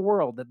person created a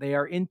world that they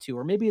are into,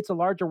 or maybe it's a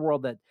larger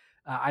world that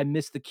I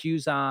missed the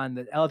cues on,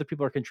 that other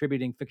people are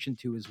contributing fiction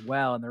to as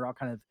well, and they're all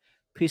kind of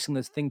piecing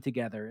this thing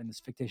together in this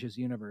fictitious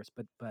universe.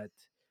 But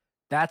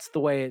that's the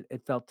way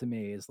it felt to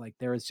me. Is like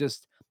there is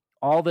just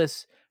all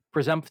this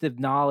presumptive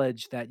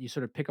knowledge that you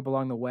sort of pick up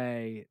along the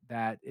way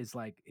that is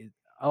like,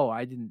 oh,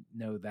 I didn't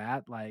know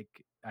that. Like,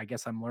 I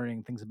guess I'm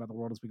learning things about the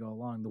world as we go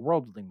along. The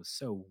world building was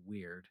so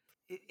weird.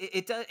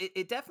 It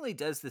definitely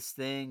does this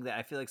thing that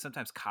I feel like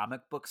sometimes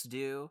comic books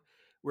do,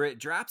 where it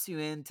drops you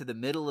into the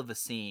middle of a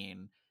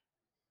scene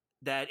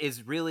that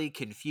is really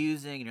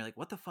confusing and you're like,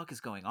 what the fuck is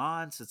going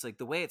on? So it's like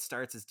the way it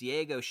starts is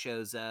Diego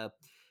shows up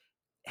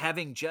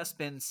having just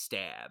been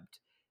stabbed,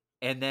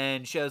 and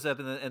then shows up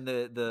and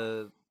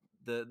the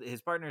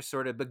his partner's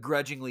sort of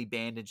begrudgingly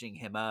bandaging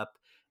him up,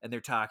 and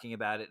they're talking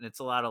about it, and it's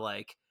a lot of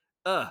like,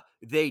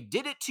 they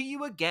did it to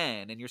you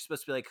again, and you're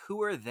supposed to be like,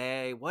 who are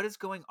they? What is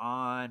going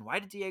on? Why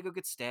did Diego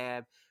get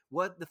stabbed?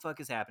 What the fuck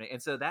is happening?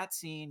 And so that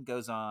scene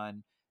goes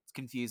on. It's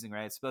confusing,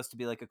 right? It's supposed to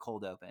be like a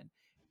cold open.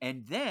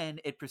 And then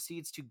it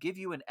proceeds to give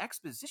you an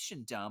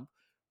exposition dump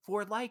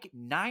for like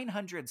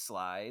 900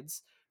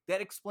 slides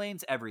that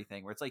explains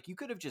everything, where it's like you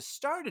could have just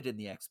started in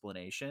the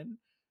explanation,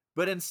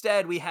 but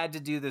instead we had to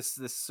do this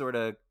sort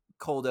of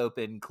cold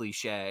open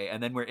cliche,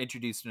 and then we're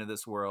introduced into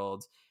this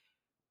world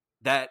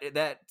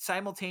that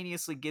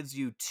simultaneously gives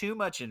you too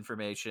much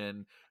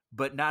information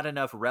but not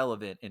enough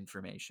relevant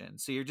information.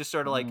 So you're just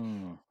sort of like,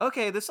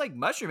 okay, this like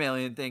mushroom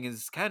alien thing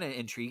is kind of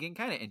intriguing,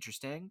 kind of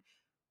interesting.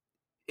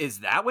 is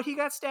that what he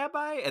got stabbed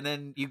by? And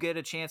then you get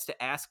a chance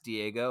to ask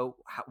Diego,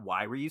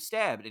 why were you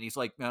stabbed? And he's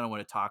like, I don't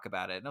want to talk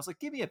about it. And I was like,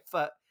 give me a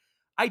fuck.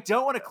 I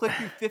don't want to click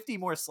through 50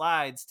 more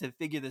slides to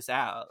figure this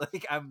out.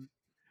 Like, I'm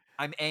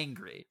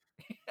angry.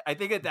 I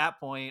think at that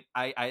point,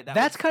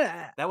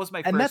 that was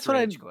my first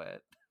rage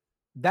quit.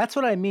 That's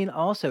what I mean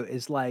also,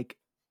 is like,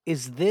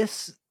 is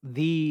this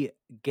the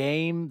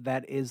game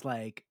that is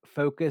like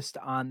focused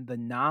on the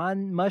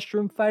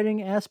non-mushroom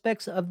fighting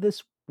aspects of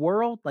this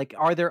world? Like,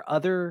 are there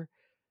other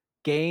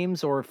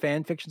games or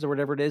fan fictions or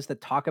whatever it is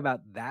that talk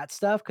about that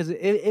stuff? Because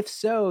if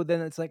so,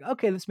 then it's like,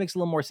 okay, this makes a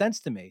little more sense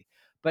to me.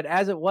 But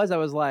as it was, I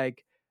was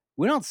like,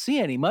 we don't see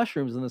any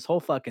mushrooms in this whole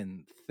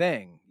fucking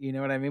thing. You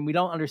know what I mean? We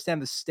don't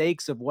understand the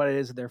stakes of what it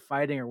is that they're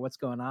fighting or what's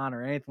going on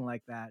or anything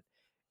like that.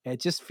 It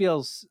just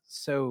feels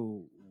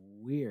so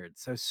weird,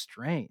 so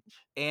strange.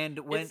 And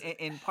when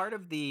in part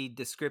of the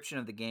description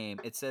of the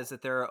game, it says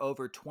that there are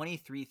over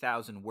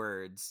 23,000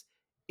 words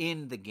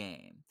in the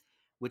game,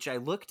 which I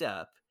looked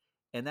up,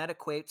 and that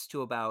equates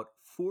to about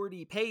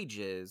 40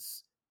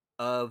 pages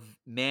of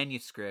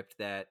manuscript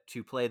that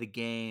to play the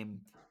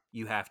game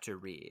you have to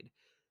read.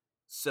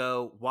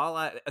 So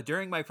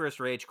during my first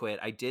rage quit,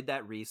 I did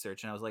that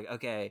research and I was like,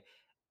 okay,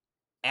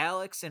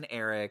 Alex and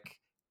Eric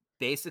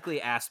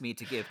basically asked me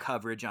to give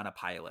coverage on a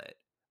pilot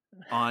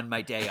on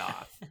my day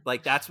off.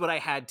 Like, that's what I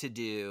had to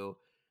do.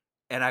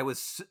 And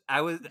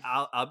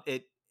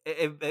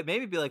it made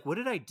me be like, what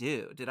did I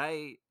do?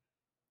 I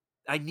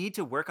need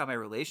to work on my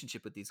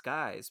relationship with these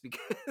guys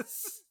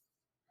because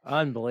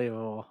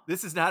unbelievable.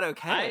 This is not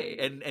okay.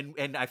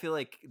 And I feel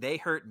like they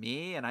hurt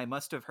me and I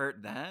must have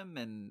hurt them.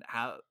 And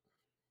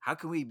how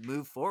can we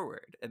move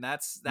forward? And that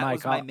Mike,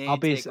 was my main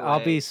takeaway.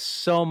 I'll be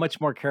so much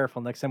more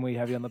careful next time we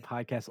have you on the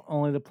podcast,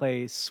 only to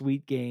play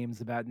sweet games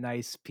about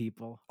nice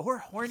people. Or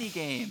horny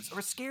games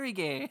or scary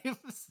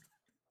games.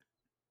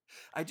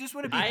 I just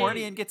want to be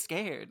horny and get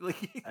scared.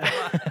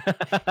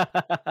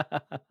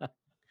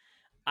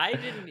 I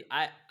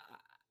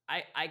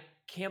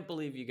can't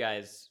believe you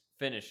guys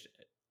finished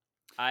it.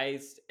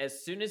 As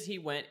soon as he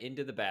went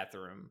into the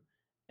bathroom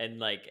and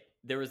like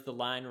there was the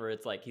line where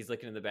it's like he's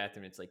looking in the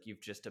bathroom, it's like, you've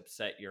just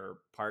upset your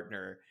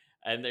partner,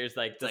 and there's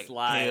like this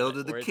line, hail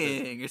to the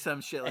king or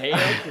some shit like hail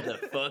that. to the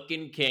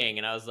fucking king.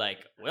 And I was like,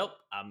 well,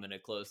 I'm gonna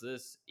close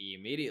this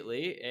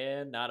immediately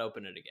and not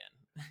open it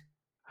again.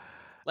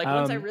 Like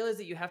once I realized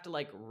that you have to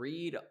like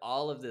read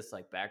all of this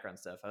like background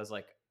stuff, I was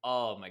like,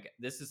 oh my god,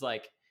 this is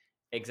like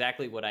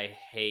exactly what I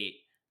hate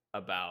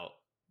about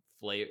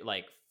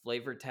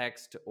flavor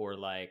text, or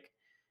like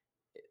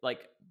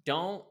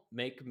don't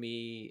make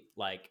me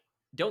like,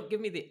 don't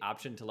give me the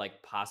option to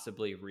like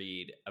possibly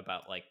read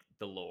about like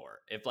the lore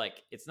if like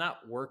it's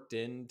not worked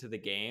into the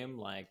game.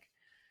 Like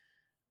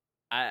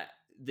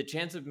the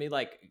chance of me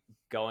like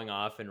going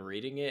off and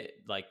reading it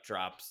like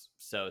drops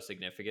so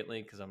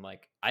significantly, because I'm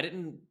like, I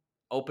didn't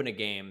open a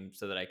game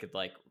so that I could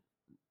like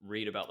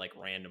read about like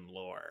random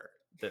lore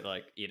that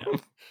like, you know.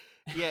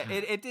 Yeah,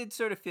 it did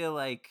sort of feel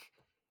like,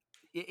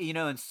 you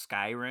know, in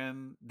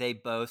Skyrim they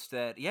boast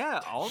that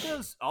all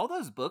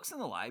those books in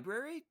the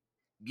library,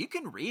 you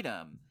can read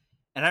them.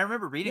 And I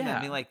remember reading them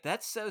and being like,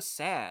 that's so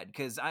sad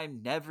because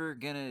I'm never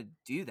gonna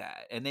do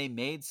that. And they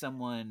made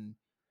someone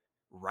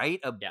write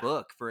a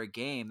book for a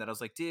game that I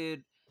was like,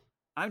 dude,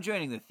 I'm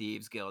joining the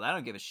Thieves Guild. I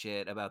don't give a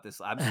shit about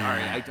this. I'm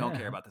sorry, I don't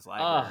care about this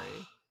library.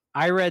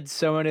 I read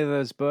so many of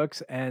those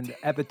books, and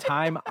at the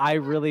time, I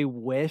really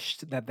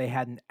wished that they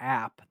had an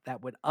app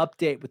that would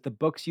update with the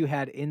books you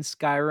had in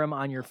Skyrim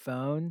on your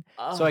phone,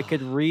 so I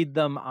could read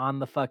them on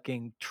the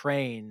fucking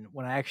train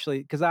when I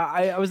actually, because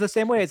I was the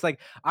same way. It's like,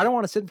 I don't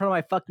want to sit in front of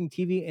my fucking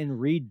TV and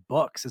read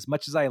books as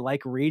much as I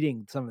like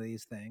reading some of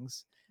these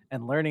things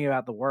and learning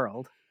about the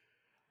world.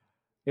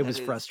 It was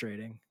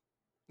frustrating.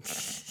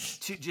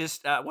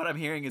 What I'm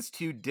hearing is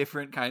two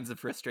different kinds of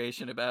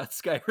frustration about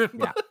Skyrim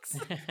books.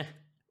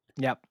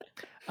 Yep.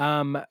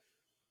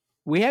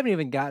 We haven't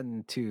even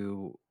gotten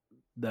to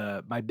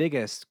my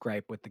biggest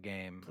gripe with the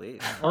game. Please.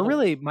 Or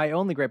really my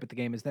only gripe with the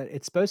game is that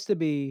it's supposed to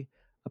be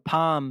a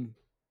palm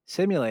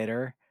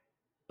simulator,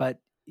 but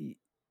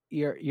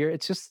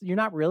it's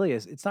not really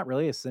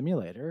a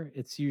simulator.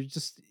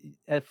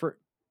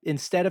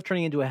 Instead of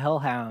turning into a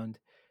hellhound,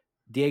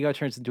 Diego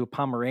turns into a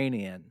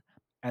Pomeranian,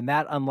 and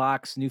that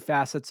unlocks new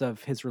facets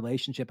of his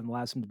relationship and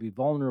allows him to be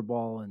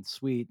vulnerable and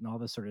sweet and all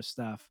this sort of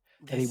stuff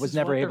that he was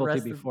never able to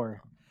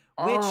before.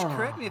 Which,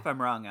 correct me if I'm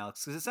wrong,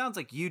 Alex, because it sounds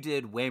like you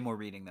did way more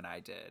reading than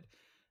I did.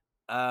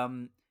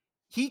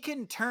 He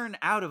can turn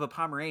out of a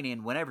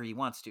Pomeranian whenever he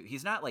wants to.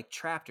 He's not like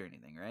trapped or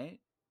anything, right?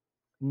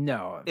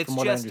 No, it's from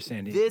what just I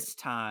understand. This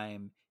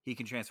time he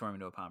can transform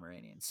into a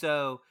Pomeranian.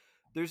 So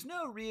there's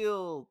no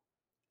real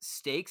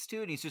stakes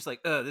to it. He's just like,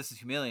 oh, this is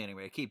humiliating.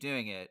 I keep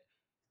doing it.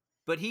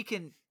 But he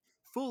can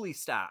fully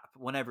stop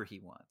whenever he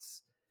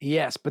wants.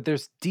 Yes, but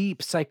there's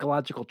deep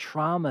psychological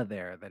trauma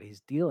there that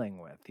he's dealing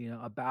with,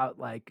 about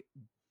like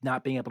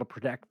not being able to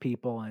protect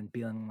people and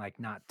being like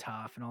not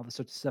tough and all the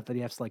sorts of stuff that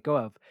he has to let go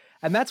of.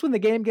 And that's when the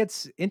game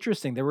gets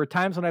interesting. There were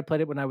times when I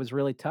played it when I was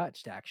really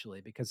touched,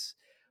 actually, because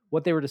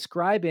what they were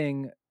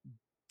describing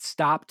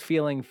stopped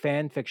feeling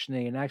fan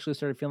fictiony and actually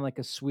started feeling like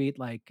a sweet,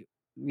 like,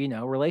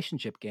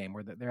 relationship game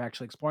where they're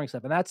actually exploring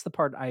stuff. And that's the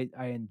part I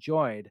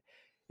enjoyed.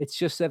 It's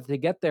just that to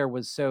get there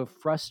was so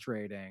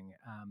frustrating.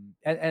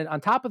 And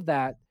on top of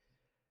that,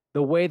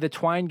 the way the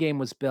Twine game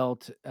was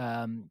built,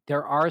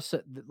 there are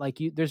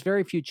there's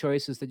very few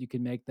choices that you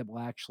can make that will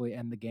actually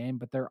end the game,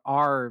 but there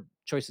are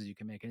choices you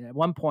can make. And at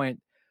one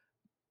point,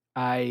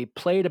 I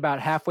played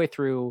about halfway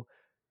through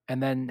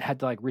and then had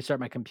to like restart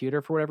my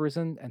computer for whatever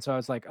reason. And so I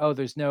was like, oh,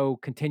 there's no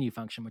continue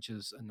function, which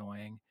is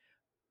annoying.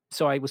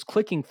 So I was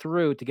clicking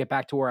through to get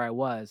back to where I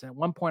was. And at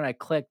one point I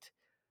clicked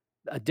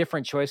a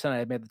different choice than I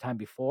had made the time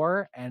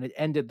before, and it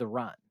ended the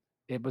run.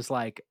 It was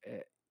like,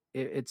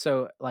 it's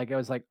so like, I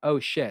was like, oh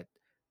shit,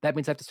 that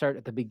means I have to start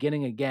at the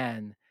beginning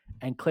again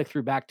and click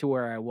through back to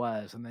where I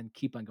was and then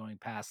keep on going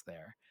past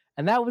there.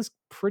 And that was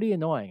pretty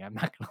annoying. I'm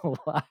not going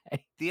to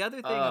lie. The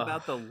other thing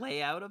about the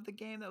layout of the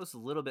game that was a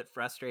little bit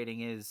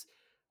frustrating is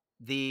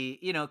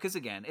because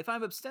again, if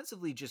I'm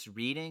ostensibly just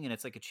reading and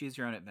it's like a choose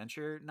your own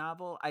adventure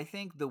novel, I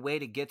think the way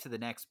to get to the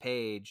next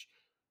page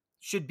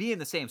should be in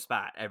the same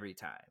spot every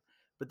time.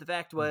 But the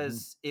fact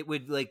was, it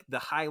would like the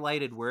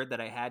highlighted word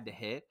that I had to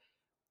hit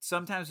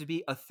sometimes would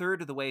be a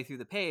third of the way through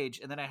the page,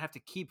 and then I have to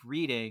keep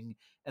reading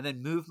and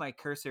then move my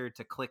cursor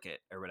to click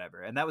it or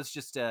whatever. And that was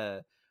just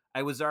I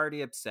was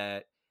already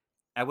upset.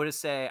 I would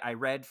say I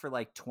read for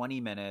like 20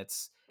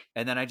 minutes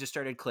and then I just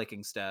started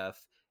clicking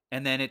stuff.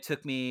 And then it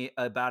took me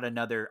about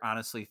another,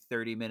 honestly,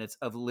 30 minutes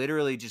of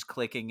literally just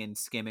clicking and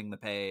skimming the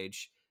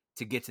page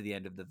to get to the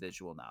end of the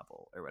visual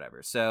novel or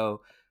whatever.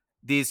 So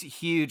these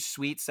huge,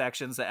 sweet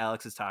sections that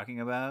Alex is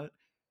talking about,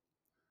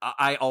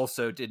 I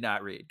also did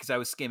not read because I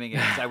was skimming it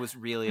because I was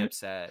really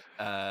upset.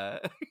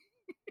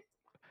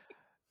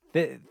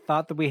 They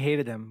thought that we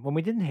hated him when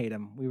we didn't hate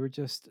him. We were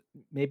just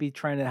maybe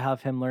trying to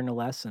have him learn a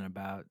lesson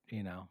about,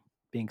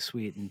 being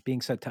sweet and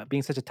being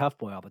being such a tough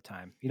boy all the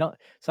time.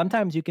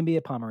 Sometimes you can be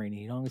a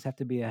Pomeranian. You don't always have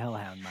to be a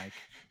hellhound, Mike.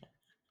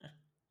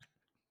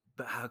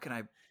 But how can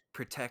I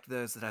protect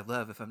those that I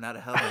love if I'm not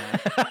a hellhound?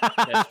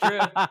 That's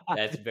true.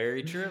 That's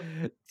very true.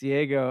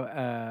 Diego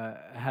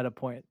had a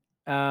point.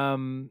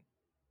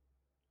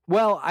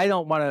 Well, I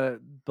don't want to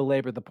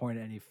belabor the point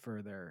any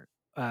further.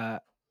 I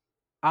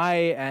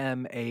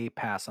am a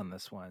pass on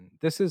this one.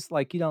 This is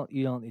like you don't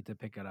need to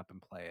pick it up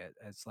and play it.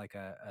 It's like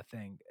a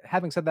thing.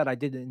 Having said that, I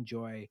did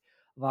enjoy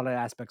a lot of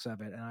aspects of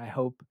it, and I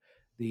hope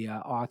the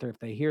author, if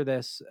they hear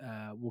this,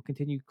 will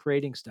continue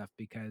creating stuff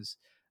because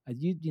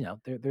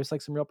there's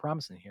like some real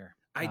promise in here.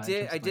 I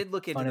did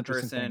look into the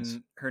person. Things.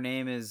 Her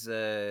name is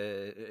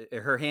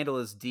her handle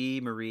is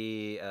D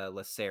Marie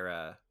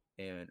Lacera,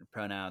 and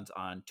pronouns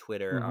on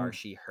Twitter are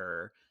she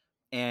her,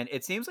 and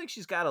it seems like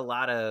she's got a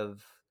lot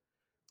of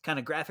kind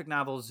of graphic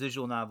novels,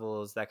 visual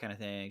novels, that kind of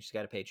thing. She's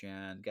got a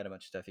Patreon, got a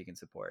bunch of stuff you can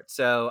support.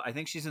 So I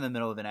think she's in the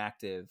middle of an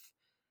active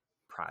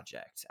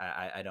project.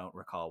 I don't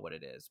recall what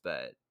it is,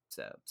 but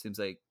so it seems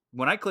like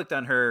when I clicked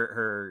on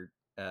her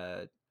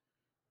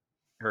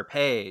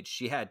page,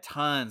 she had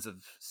tons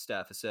of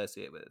stuff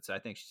associated with it. So I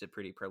think she's a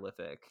pretty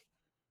prolific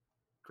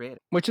creator.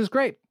 Which is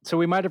great. So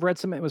we might have read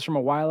something. It was from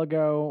a while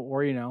ago,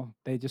 or,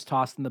 they just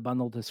tossed in the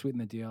bundle to sweeten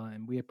the deal.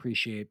 And we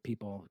appreciate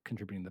people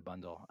contributing the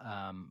bundle.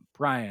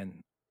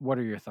 Brian, what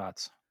are your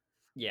thoughts?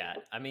 Yeah,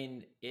 I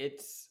mean,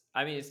 it's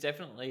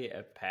definitely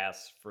a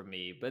pass for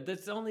me, but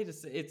that's only to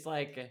say, it's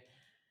like,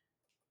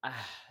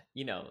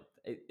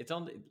 it's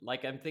only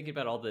like I'm thinking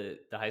about all the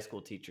high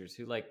school teachers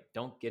who like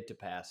don't get to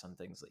pass on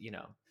things.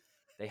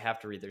 They have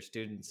to read their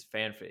students'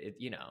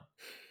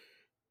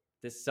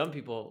 this some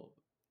people,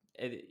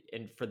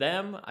 and for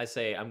them, I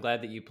say I'm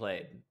glad that you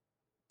played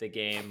the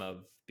game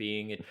of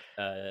being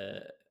a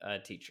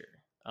teacher.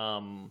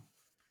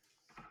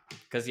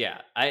 Because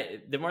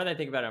the more that I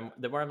think about it,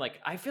 the more I'm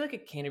like, I feel like I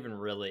can't even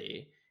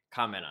really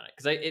comment on it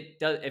because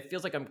it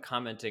feels like I'm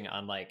commenting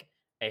on like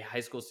a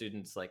high school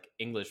student's like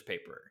English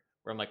paper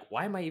where I'm like,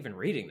 why am I even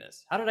reading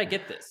this? How did I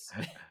get this?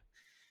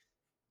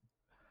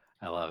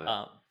 I love it.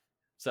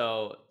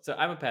 So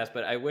I'm a pass,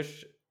 but I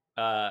wish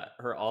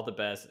her all the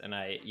best, and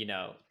I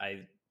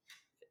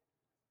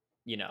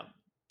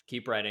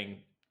keep writing.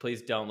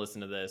 Please don't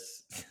listen to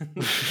this.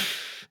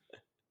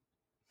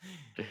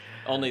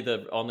 Only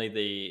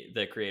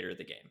the creator of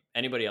the game.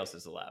 Anybody else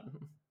is allowed.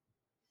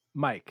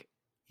 Mike.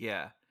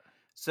 Yeah.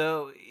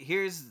 So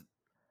here's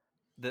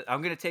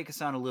I'm going to take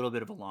us on a little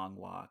bit of a long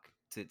walk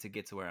to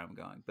get to where I'm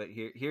going. But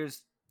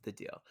here's the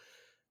deal.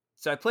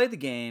 So I played the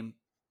game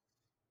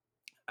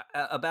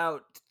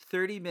about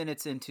 30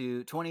 minutes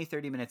into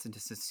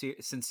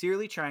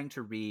sincerely trying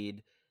to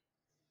read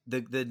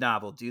the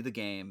novel, do the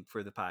game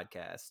for the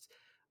podcast.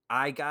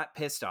 I got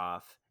pissed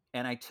off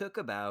and I took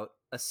about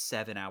a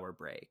 7-hour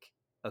break.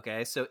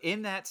 Okay. So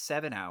in that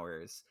 7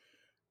 hours,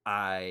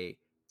 I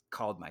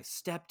called my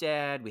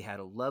stepdad. We had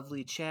a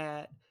lovely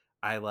chat.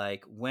 I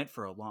went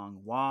for a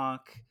long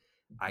walk.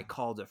 I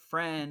called a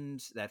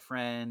friend. That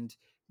friend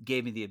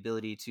gave me the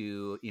ability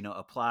to,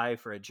 apply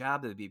for a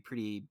job that would be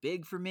pretty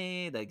big for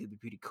me. That could be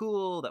pretty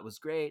cool. That was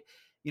great.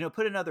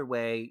 Put another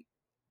way,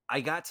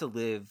 I got to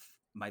live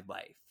my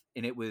life.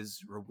 and it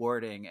was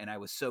rewarding, and I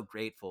was so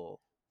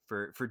grateful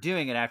for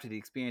doing it after the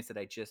experience that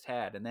I just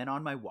had. And then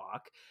on my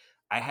walk,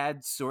 I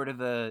had sort of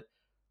a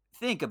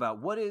think about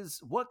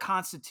what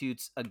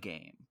constitutes a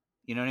game.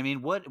 You know what I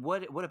mean?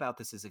 What about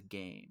this is a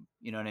game?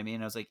 You know what I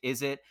mean? I was like,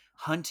 is it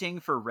hunting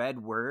for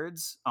red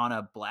words on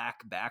a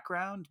black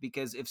background?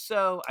 Because if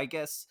so, I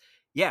guess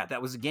yeah,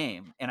 that was a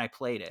game and I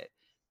played it.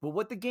 But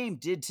what the game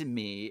did to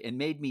me and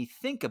made me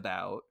think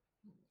about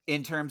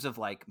in terms of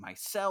like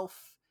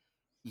myself,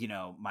 you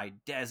know, my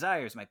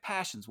desires, my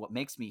passions, what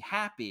makes me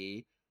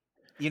happy,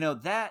 you know,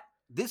 that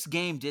this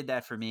game did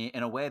that for me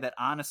in a way that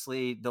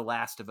honestly The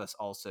Last of Us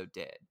also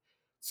did.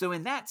 So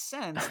in that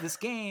sense, this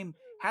game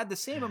had the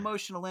same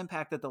emotional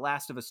impact that The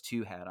Last of Us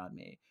 2 had on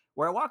me,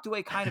 where I walked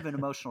away kind of an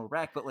emotional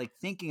wreck, but like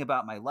thinking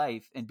about my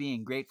life and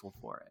being grateful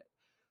for it.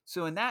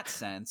 So in that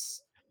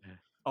sense,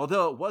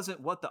 although it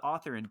wasn't what the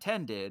author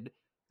intended,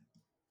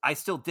 I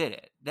still did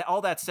it.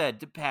 All that said,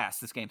 to pass,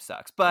 this game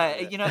sucks.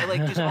 But you know,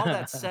 like just all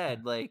that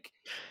said, like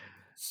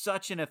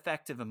such an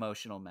effective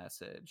emotional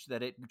message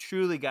that it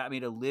truly got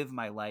me to live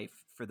my life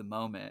for the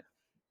moment,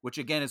 which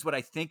again is what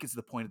I think is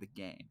the point of the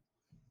game.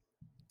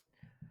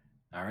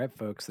 All right,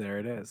 folks, there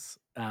it is.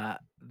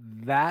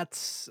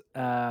 That's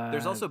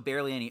There's also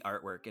barely any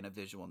artwork in a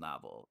visual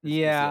novel. Is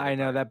yeah, the other I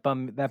know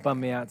part. that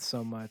bummed me out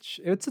so much.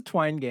 It's a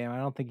Twine game. I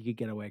don't think you could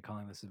get away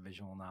calling this a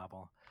visual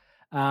novel.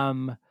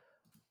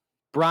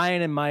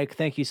 Brian and Mike,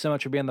 thank you so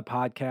much for being on the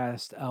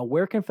podcast.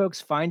 Where can folks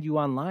find you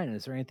online?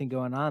 Is there anything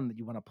going on that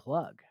you want to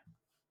plug?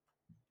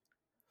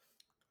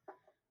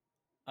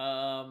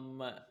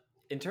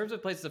 In terms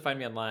of places to find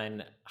me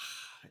online,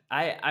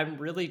 I'm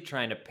really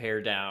trying to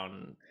pare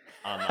down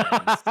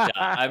online stuff.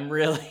 I'm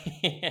really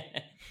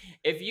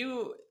if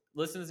you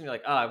listen to this and you're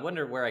like, oh, I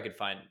wonder where I could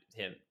find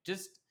him,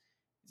 just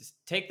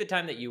take the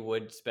time that you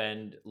would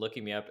spend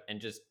looking me up and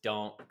just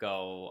don't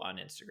go on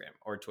Instagram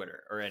or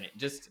Twitter or any.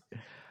 Just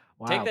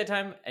take that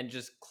time and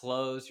just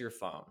close your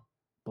phone.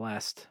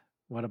 Blessed.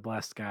 What a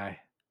blessed guy.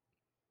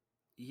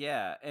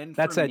 Yeah, and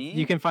that's for it. me,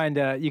 You can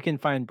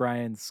find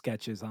Brian's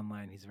sketches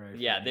online. He's very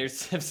funny. There's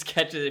some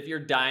sketches if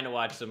you're dying to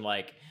watch some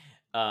like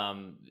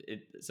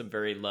some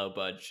very low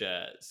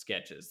budget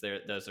sketches.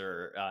 Those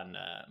are on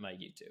my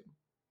YouTube.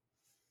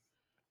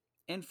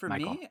 And for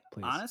Michael, me,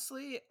 please.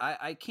 honestly,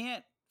 I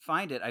can't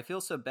find it. I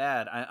feel so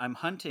bad. I'm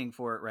hunting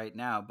for it right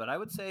now. But I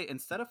would say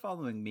instead of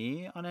following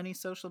me on any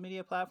social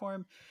media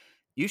platform,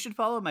 you should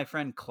follow my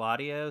friend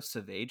Claudio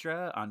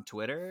Saavedra on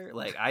Twitter.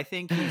 Like, I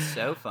think he's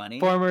so funny.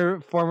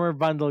 Former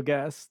bundle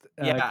guest.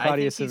 Yeah,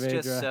 Claudio I think Saavedra.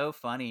 he's just so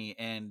funny,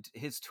 and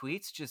his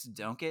tweets just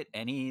don't get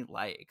any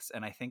likes,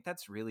 and I think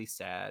that's really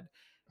sad.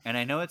 And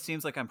I know it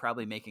seems like I'm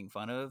probably making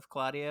fun of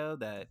Claudio,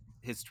 that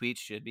his tweets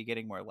should be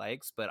getting more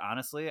likes, but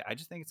honestly, I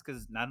just think it's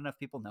because not enough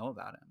people know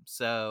about him.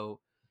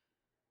 So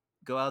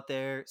go out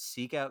there,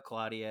 seek out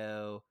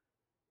Claudio.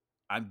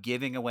 I'm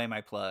giving away my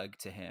plug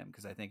to him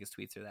because I think his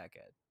tweets are that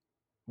good.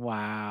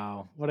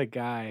 Wow, what a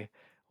guy.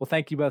 Well,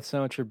 thank you both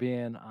so much for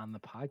being on the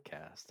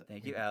podcast.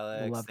 Thank you,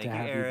 Alex. Love Thank to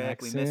you, have Eric. you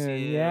back We soon. miss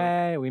you.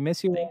 Yay, we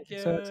miss you. Thank you.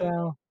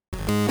 So.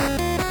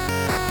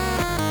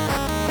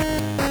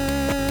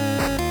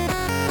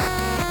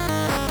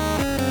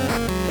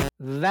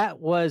 That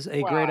was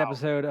a great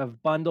episode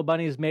of Bundle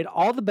Bunnies, made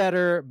all the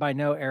better by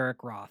no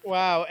Eric Roth.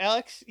 Wow,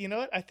 Alex, you know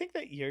what? I think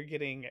that you're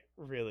getting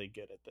really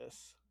good at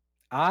this.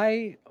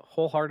 I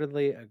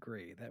wholeheartedly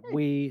agree that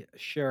we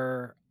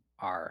sure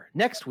are.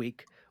 Next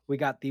week, we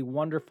got the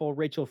wonderful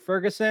Rachel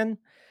Ferguson.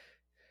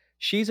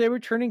 She's a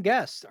returning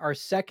guest, our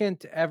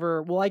second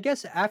ever, well, I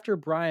guess after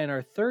Brian,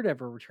 our third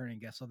ever returning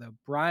guest, although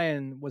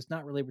Brian was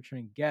not really a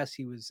returning guest,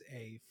 he was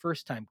a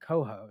first-time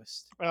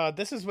co-host.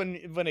 This is when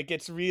it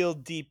gets real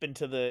deep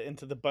into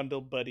the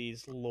Bundle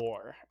Buddies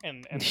lore.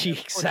 And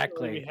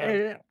exactly. We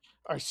have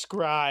our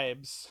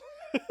scribes.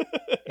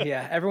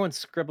 Yeah, everyone's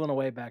scribbling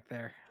away back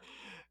there.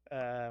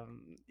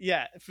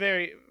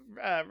 Very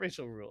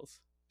Rachel rules.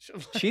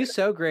 She's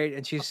so great,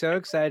 and she's so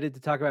excited to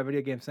talk about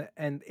video games,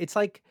 and it's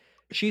like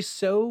she's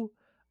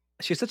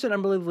such an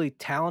unbelievably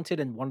talented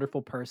and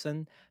wonderful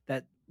person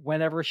that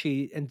whenever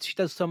she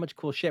does so much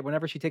cool shit,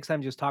 whenever she takes time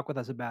to just talk with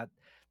us about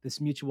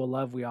this mutual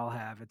love we all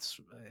have,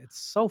 it's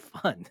so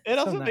fun. It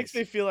also nice. makes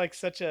me feel like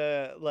such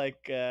a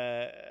like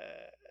I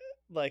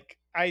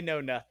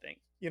know nothing.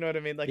 You know what I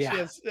mean? Like she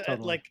has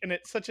totally. and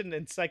it's such an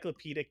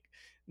encyclopedic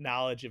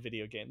knowledge of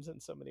video games in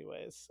so many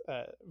ways.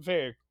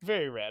 Very,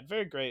 very rad,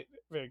 very great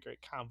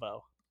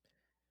combo.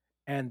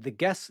 And the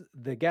guests,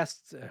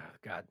 oh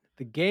God,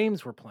 the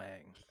games we're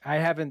playing.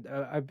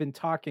 I've been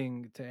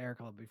talking to Eric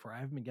a little before. I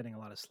haven't been getting a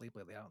lot of sleep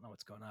lately. I don't know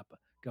what's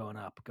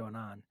going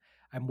on.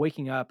 I'm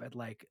waking up at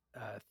like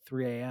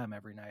 3 a.m.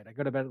 every night. I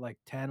go to bed at like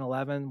 10,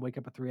 11, wake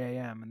up at 3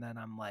 a.m. and then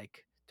I'm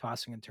like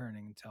tossing and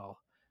turning until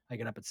I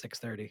get up at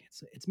 6:30.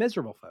 It's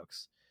miserable,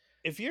 folks.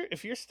 If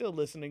you're still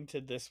listening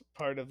to this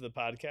part of the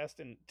podcast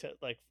and to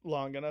like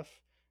long enough,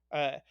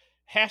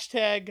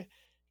 hashtag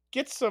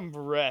get some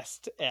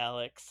rest,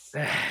 Alex,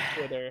 on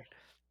Twitter,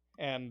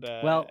 and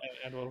we'll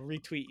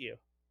retweet you.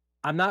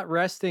 I'm not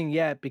resting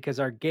yet because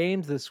our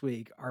games this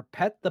week are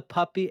Pet the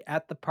Puppy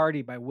at the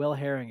Party by Will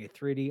Herring, a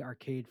 3D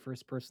arcade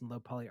first-person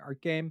low-poly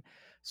art game,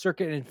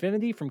 Circuit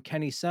Infinity from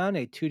Kenny Sun,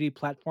 a 2D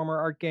platformer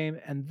art game,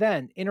 and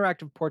then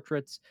Interactive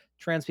Portraits,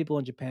 Trans People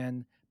in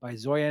Japan by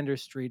Zoyander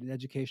Street, an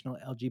educational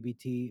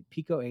LGBT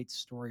Pico 8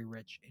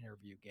 story-rich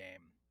interview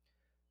game.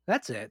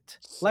 That's it.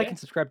 Like and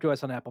Sick. subscribe to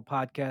us on Apple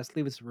Podcasts.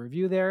 Leave us a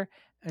review there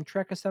and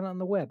track us down on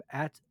the web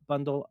at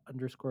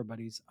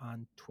bundle_buddies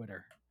on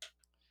Twitter.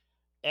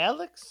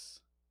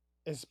 Alex,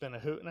 it's been a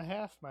hoot and a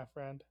half, my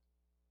friend.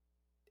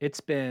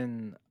 It's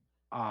been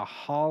a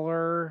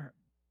holler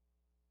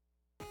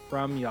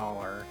from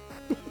yaller.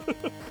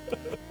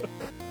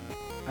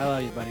 I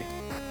love you, buddy.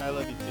 I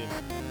love you too.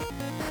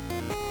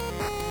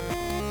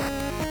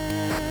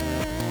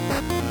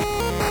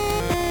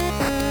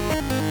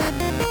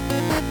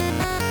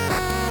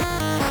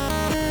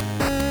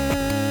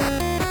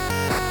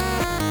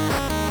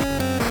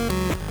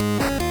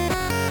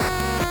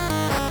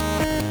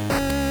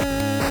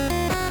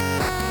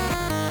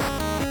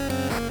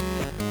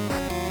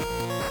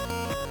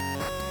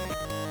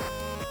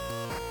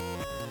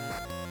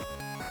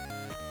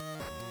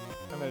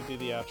 I'm going to do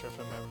the outro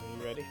from memory.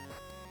 You ready?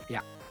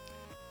 Yeah.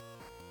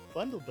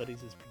 Bundle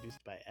Buddies is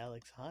produced by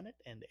Alex Honnett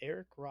and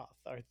Eric Roth.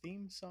 Our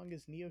theme song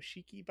is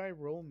Neoshiki by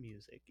Roll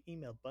Music.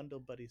 Email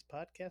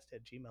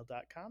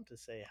bundlebuddiespodcast@gmail.com to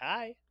say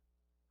hi.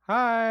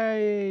 Hi.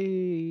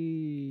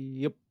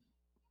 Yep.